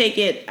can't take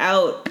it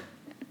out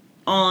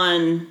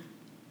on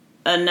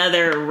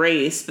another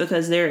race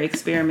because they're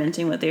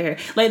experimenting with their hair.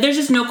 Like, there's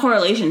just no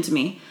correlation to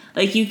me.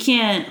 Like,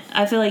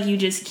 I feel like you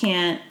just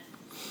can't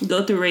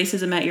go through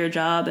racism at your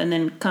job and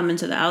then come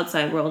into the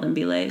outside world and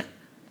be like,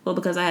 well,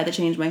 because I had to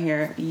change my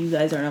hair, you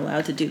guys aren't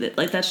allowed to do that.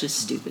 Like, that's just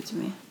stupid to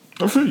me.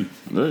 I feel you.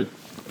 Hey.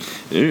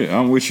 Yeah,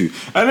 I'm with you.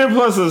 And then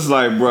plus it's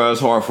like, bro,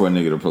 it's hard for a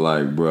nigga to put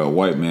like, bro, a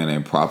white man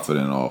ain't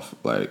profiting off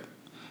like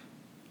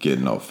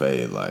getting no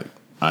fade. Like,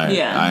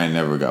 I ain't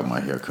never got my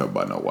hair cut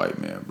by no white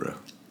man, bro.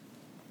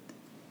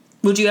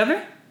 Would you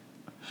ever?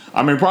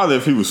 I mean, probably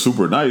if he was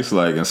super nice,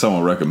 like, and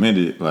someone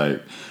recommended,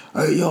 like,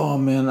 hey, yo,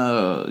 man,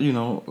 you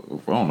know,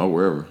 I don't know,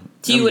 wherever.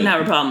 So you wouldn't have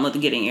a problem with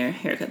getting your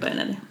hair cut by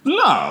another?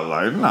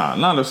 Nah,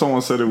 not if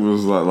someone said it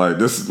was like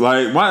this,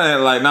 like,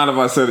 not if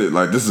I said it,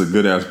 like, this is a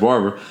good ass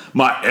barber.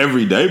 My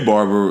everyday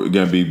barber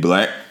gonna be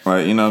black,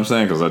 like, you know what I'm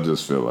saying? Because I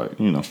just feel like,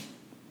 you know,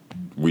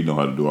 we know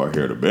how to do our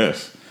hair the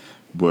best.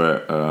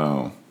 But,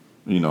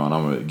 you know, and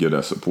I'm gonna give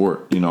that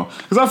support, you know?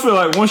 Because I feel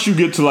like once you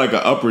get to, like,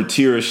 an upper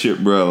tier of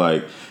shit, bro,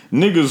 like,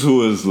 niggas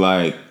who is,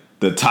 like,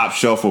 the top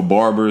shelf of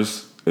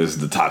barbers is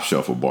the top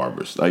shelf of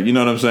barbers. Like, you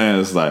know what I'm saying?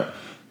 It's like,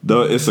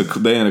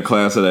 they in a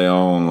class of their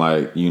own.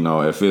 Like, you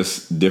know, if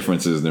it's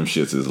differences, them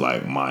shits is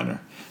like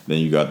minor. Then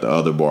you got the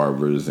other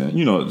barbers, and,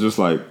 you know, just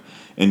like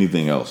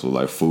anything else with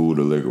like food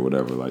or liquor or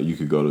whatever. Like, you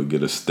could go to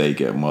get a steak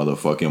at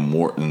motherfucking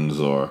Morton's,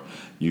 or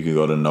you can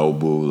go to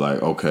Nobu.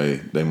 Like, okay,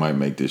 they might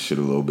make this shit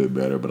a little bit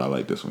better, but I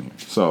like this one here.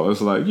 So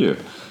it's like, yeah,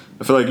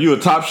 I feel like you a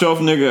top shelf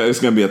nigga, it's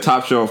gonna be a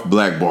top shelf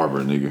black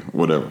barber nigga,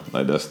 whatever.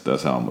 Like,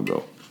 that's how I'm gonna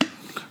go.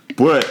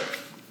 But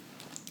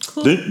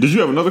cool. Did you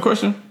have another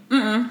question?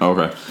 Mm-mm.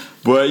 Okay.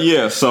 But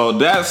yeah, so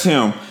that's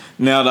him.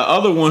 Now the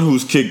other one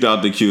who's kicked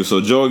out the queue.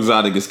 So Joe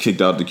Exotic is kicked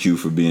out the queue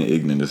for being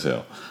ignorant as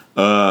hell.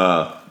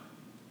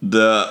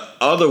 The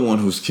other one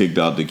who's kicked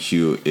out the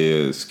queue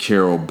is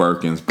Carol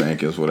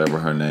Bankers, whatever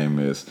her name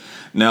is.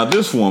 Now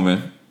this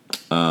woman,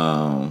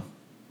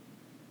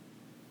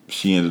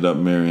 she ended up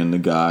marrying the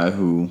guy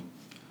who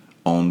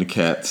owned the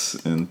cats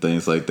and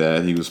things like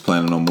that. He was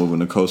planning on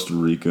moving to Costa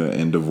Rica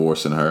and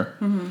divorcing her.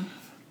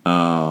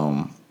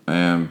 Mm-hmm.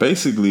 And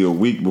basically a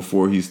week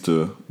before he's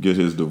to get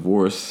his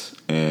divorce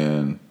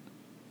and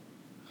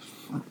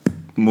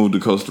move to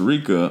Costa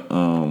Rica,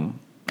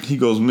 he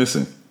goes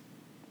missing.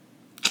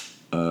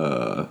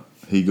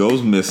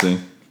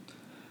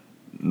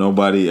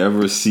 Nobody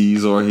ever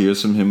sees or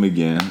hears from him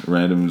again.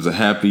 Random was a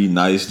happy,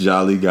 nice,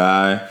 jolly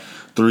guy.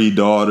 3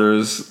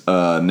 daughters.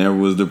 Never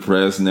was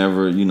depressed.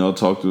 Never, you know,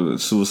 talked to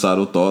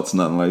suicidal thoughts.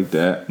 Nothing like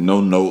that.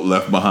 No note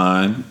left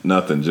behind.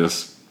 Nothing.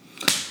 Just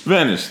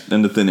vanished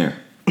into thin air.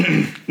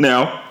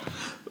 Now,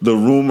 the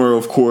rumor,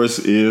 of course,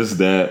 is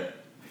that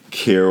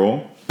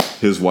Carol,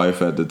 his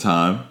wife at the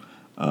time,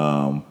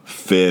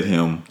 fed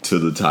him to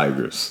the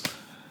tigers.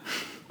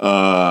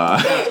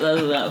 That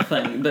was not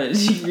funny, but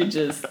you were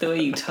just the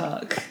way you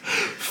talk.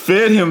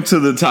 Fed him to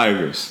the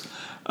tigers,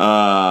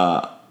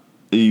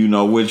 you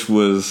know, which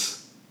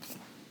was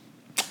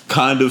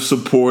kind of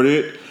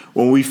supported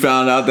when we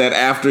found out that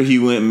after he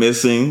went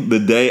missing, the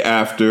day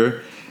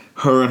after,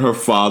 her and her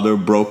father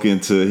broke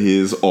into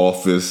his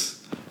office,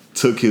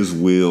 took his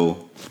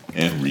will,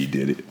 and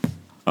redid it.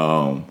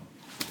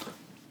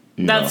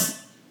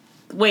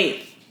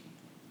 Wait.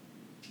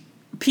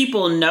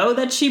 People know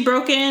that she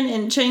broke in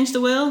and changed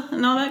the will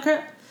and all that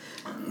crap?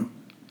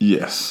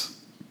 Yes.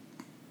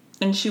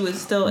 And she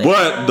was still...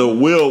 But the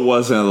will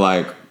wasn't,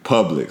 like,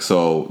 public.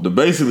 So,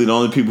 basically, the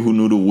only people who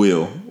knew the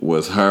will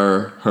was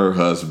her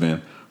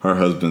husband, her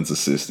husband's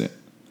assistant.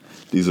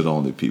 These are the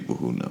only people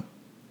who knew.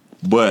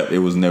 But it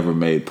was never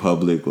made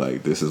public.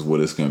 Like, this is what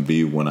it's going to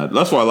be when I...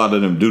 That's why a lot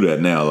of them do that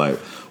now. Like,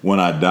 when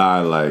I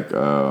die, like,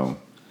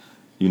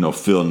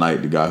 Phil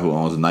Knight, the guy who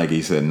owns Nike,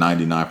 he said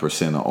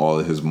 99% of all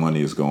of his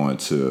money is going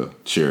to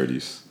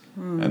charities.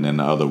 And then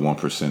the other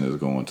 1% is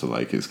going to,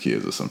 like, his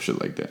kids or some shit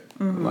like that.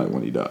 Like,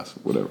 when he dies,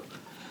 whatever.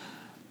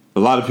 A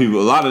lot of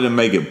them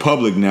make it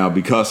public now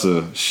because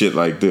of shit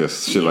like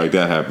this. Shit like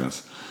that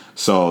happens.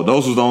 So,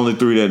 those was the only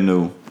 3 that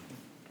knew.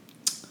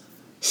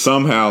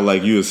 Somehow,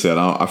 like you had said,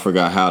 I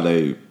forgot how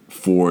they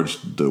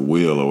forged the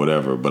will or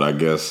whatever, but I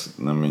guess,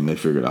 they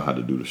figured out how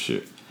to do the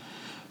shit.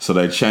 So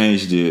they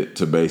changed it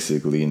to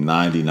basically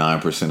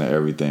 99% of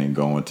everything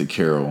going to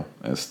Carol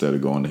instead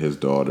of going to his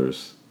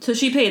daughters. So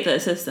she paid the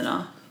assistant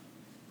off.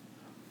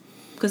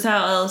 Because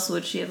how else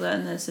would she have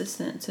gotten the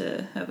assistant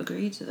to have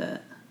agreed to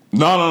that?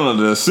 No.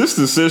 The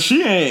assistant says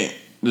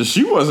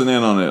she wasn't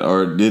in on it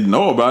or didn't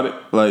know about it.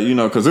 Like,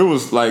 because it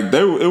was like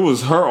it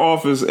was her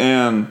office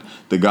and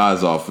the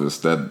guy's office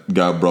that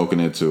got broken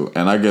into.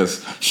 And I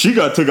guess she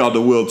took out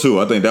the will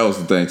too. I think that was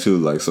the thing too.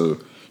 Like, so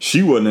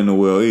she wasn't in the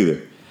will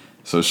either.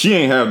 So she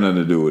ain't have nothing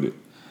to do with it.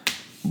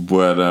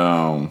 But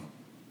I'm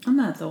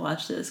gonna have to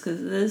watch this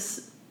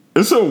because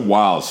it's a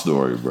wild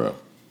story, bro.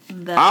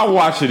 I'll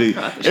watch it.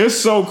 It's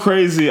so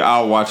crazy.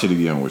 I'll watch it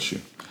again with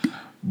you.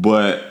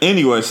 But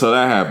anyway, so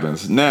that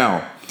happens.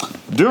 Now,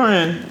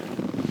 during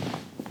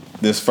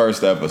this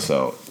first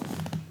episode,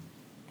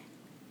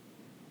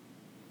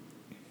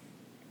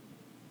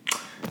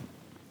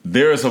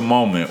 there is a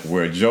moment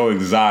where Joe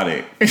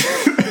Exotic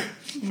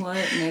what,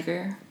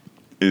 nigger?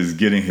 Is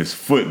getting his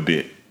foot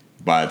bit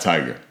by a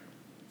tiger.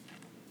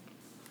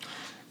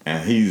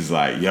 And he's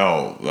like,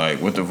 yo,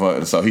 like, what the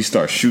fuck? So he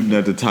starts shooting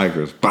at the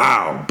tigers.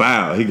 Bow,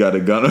 bow. He got a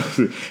gun.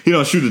 He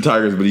don't shoot the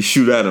tigers, but he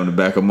shoot at them to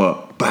back them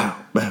up. Bow,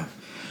 bow.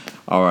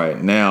 All right.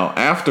 Now,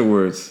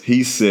 afterwards,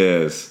 he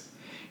says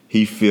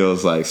he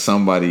feels like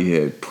somebody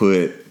had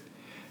put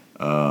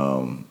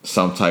some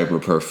type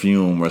of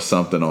perfume or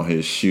something on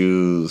his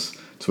shoes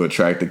to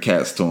attract the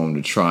cats to him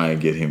to try and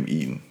get him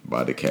eaten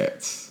by the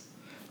cats.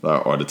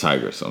 Or the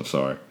tigers, I'm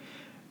sorry.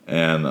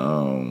 And,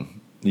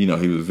 he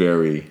was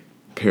very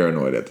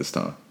paranoid at this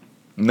time.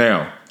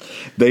 Now,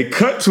 they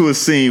cut to a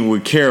scene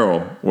with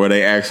Carol where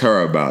they ask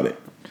her about it.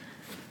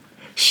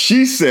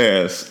 She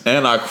says,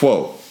 and I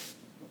quote,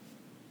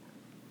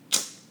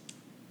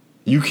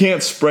 "You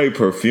can't spray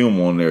perfume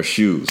on their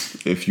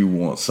shoes if you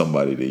want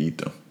somebody to eat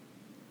them.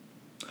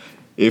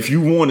 If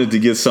you wanted to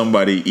get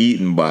somebody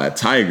eaten by a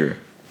tiger,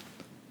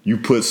 you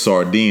put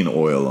sardine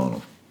oil on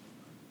them."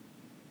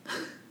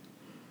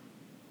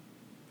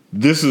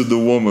 This is the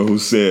woman who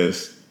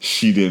says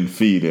she didn't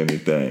feed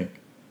anything.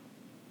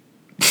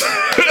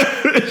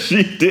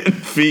 She didn't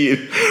feed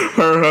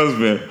her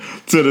husband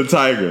to the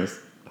tigers.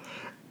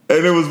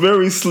 And it was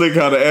very slick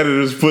how the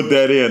editors put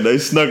that in. They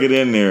snuck it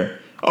in there.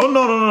 Oh,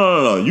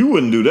 no. You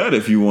wouldn't do that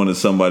if you wanted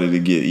somebody to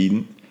get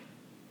eaten.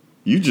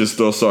 You just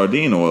throw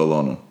sardine oil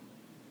on them.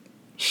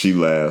 She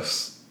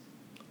laughs.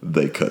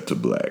 They cut to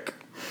black.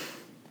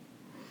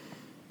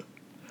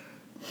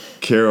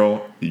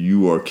 Carol,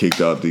 you are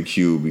kicked out the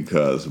queue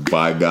because,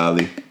 by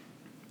golly,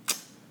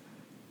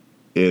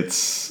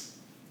 it's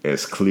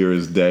as clear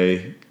as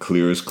day,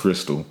 clear as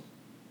crystal,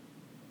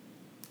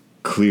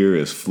 clear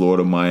as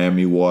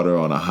Florida-Miami water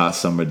on a hot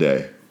summer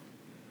day,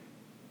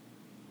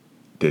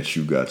 that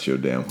you got your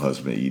damn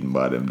husband eaten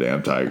by them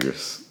damn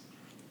tigers.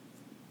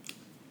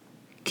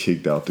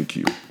 Kicked out the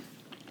queue.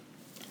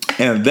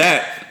 And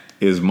that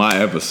is my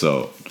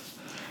episode.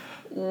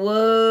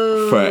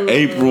 Whoa. For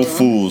April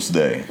Fool's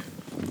Day.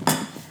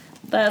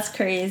 That's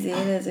crazy.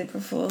 It is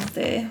April Fool's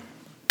Day.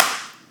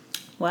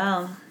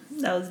 Wow.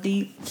 That was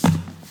deep.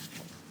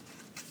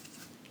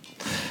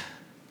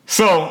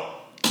 So,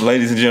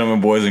 ladies and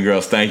gentlemen, boys and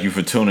girls, thank you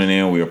for tuning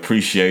in. We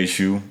appreciate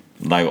you,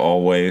 like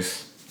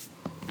always.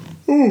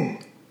 Move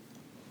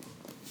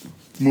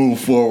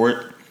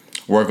forward.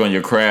 Work on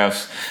your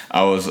crafts.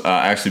 I was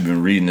actually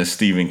been reading this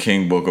Stephen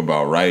King book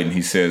about writing.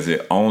 He says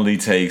it only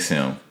takes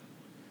him,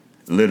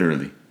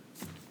 literally,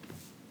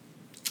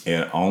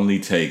 it only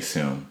takes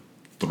him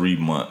 3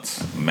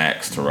 months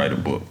max to write a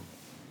book.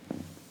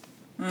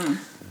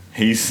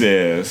 He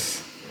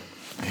says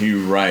he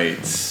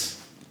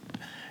writes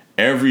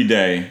every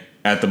day.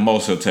 At the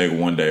most, he'll take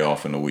 1 day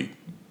off in a week.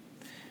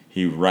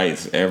 He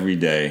writes every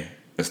day.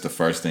 It's the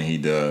first thing he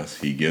does.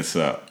 He gets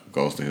up,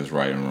 goes to his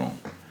writing room,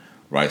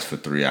 writes for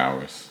 3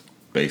 hours,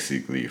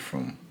 basically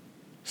from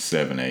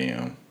 7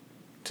 a.m.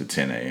 to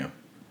 10 a.m.,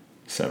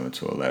 7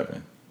 to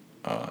 11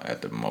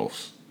 at the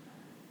most.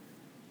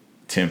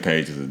 10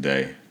 pages a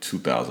day,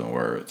 2,000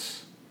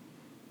 words,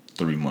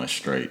 3 months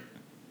straight,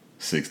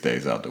 6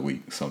 days out the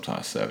week,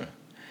 sometimes 7.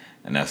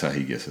 And that's how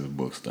he gets his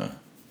books done.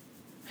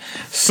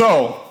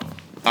 So,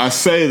 I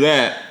say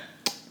that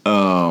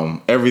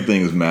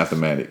everything is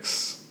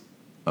mathematics.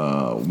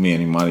 Me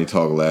and Imani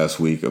talked last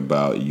week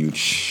about you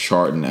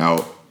charting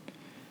out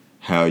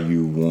how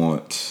you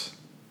want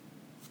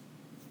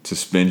to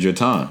spend your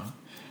time,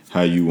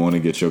 how you want to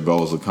get your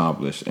goals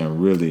accomplished.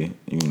 And really,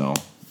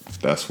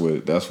 That's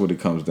what it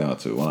comes down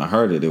to. When I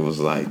heard it, it was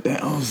like,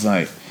 damn, I was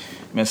like,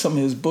 man, some of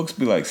his books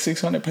be like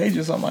 600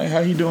 pages. I'm like, how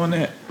you doing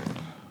that?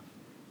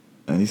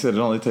 And he said it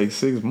only takes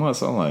 6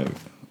 months. I'm like,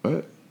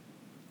 what?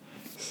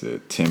 He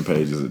said 10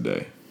 pages a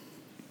day.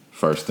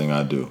 First thing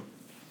I do.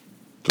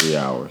 3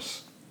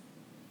 hours.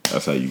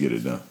 That's how you get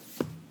it done.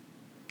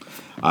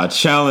 I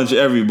challenge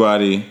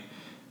everybody,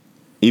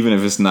 even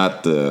if it's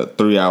not the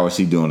 3 hours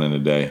he doing in a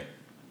day,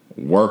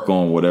 work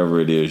on whatever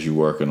it is you're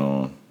working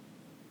on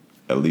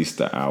at least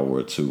an hour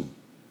or two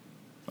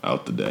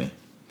out the day.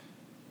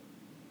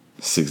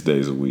 6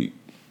 days a week.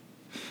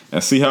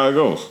 And see how it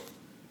goes.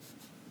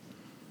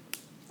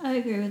 I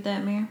agree with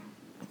that, Mir.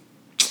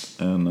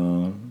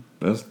 And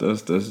that's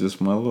just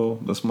my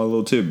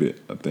little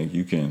tidbit. I think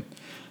you can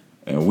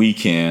and we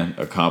can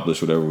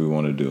accomplish whatever we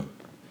want to do.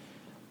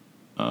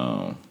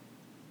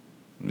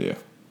 Yeah.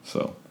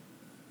 So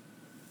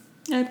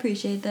I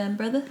appreciate that,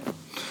 brother.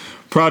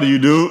 proud of you,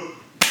 dude.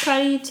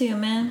 Proud of you too,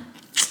 man.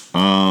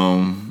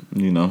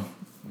 You know,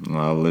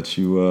 I'll let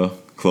you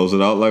close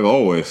it out like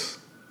always.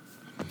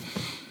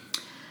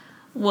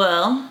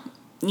 Well,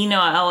 you know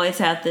I always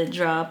have to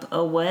drop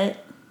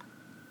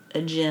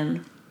a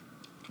gem.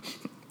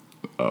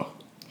 Oh.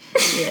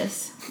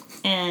 Yes.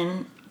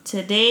 And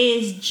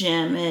today's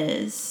gem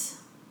is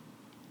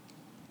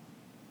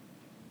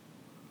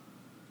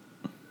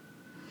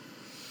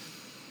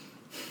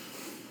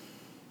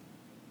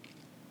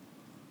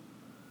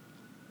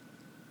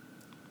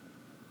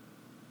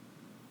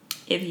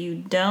if you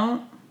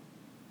don't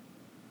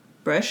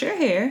brush your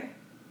hair,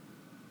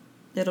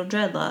 it'll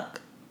dreadlock.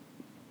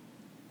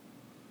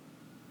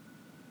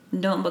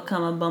 Don't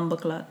become a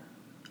bumbaclot.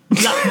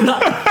 Blah, blah.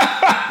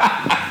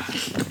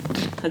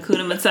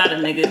 Hakuna Matata,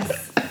 niggas.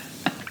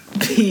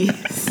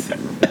 Peace.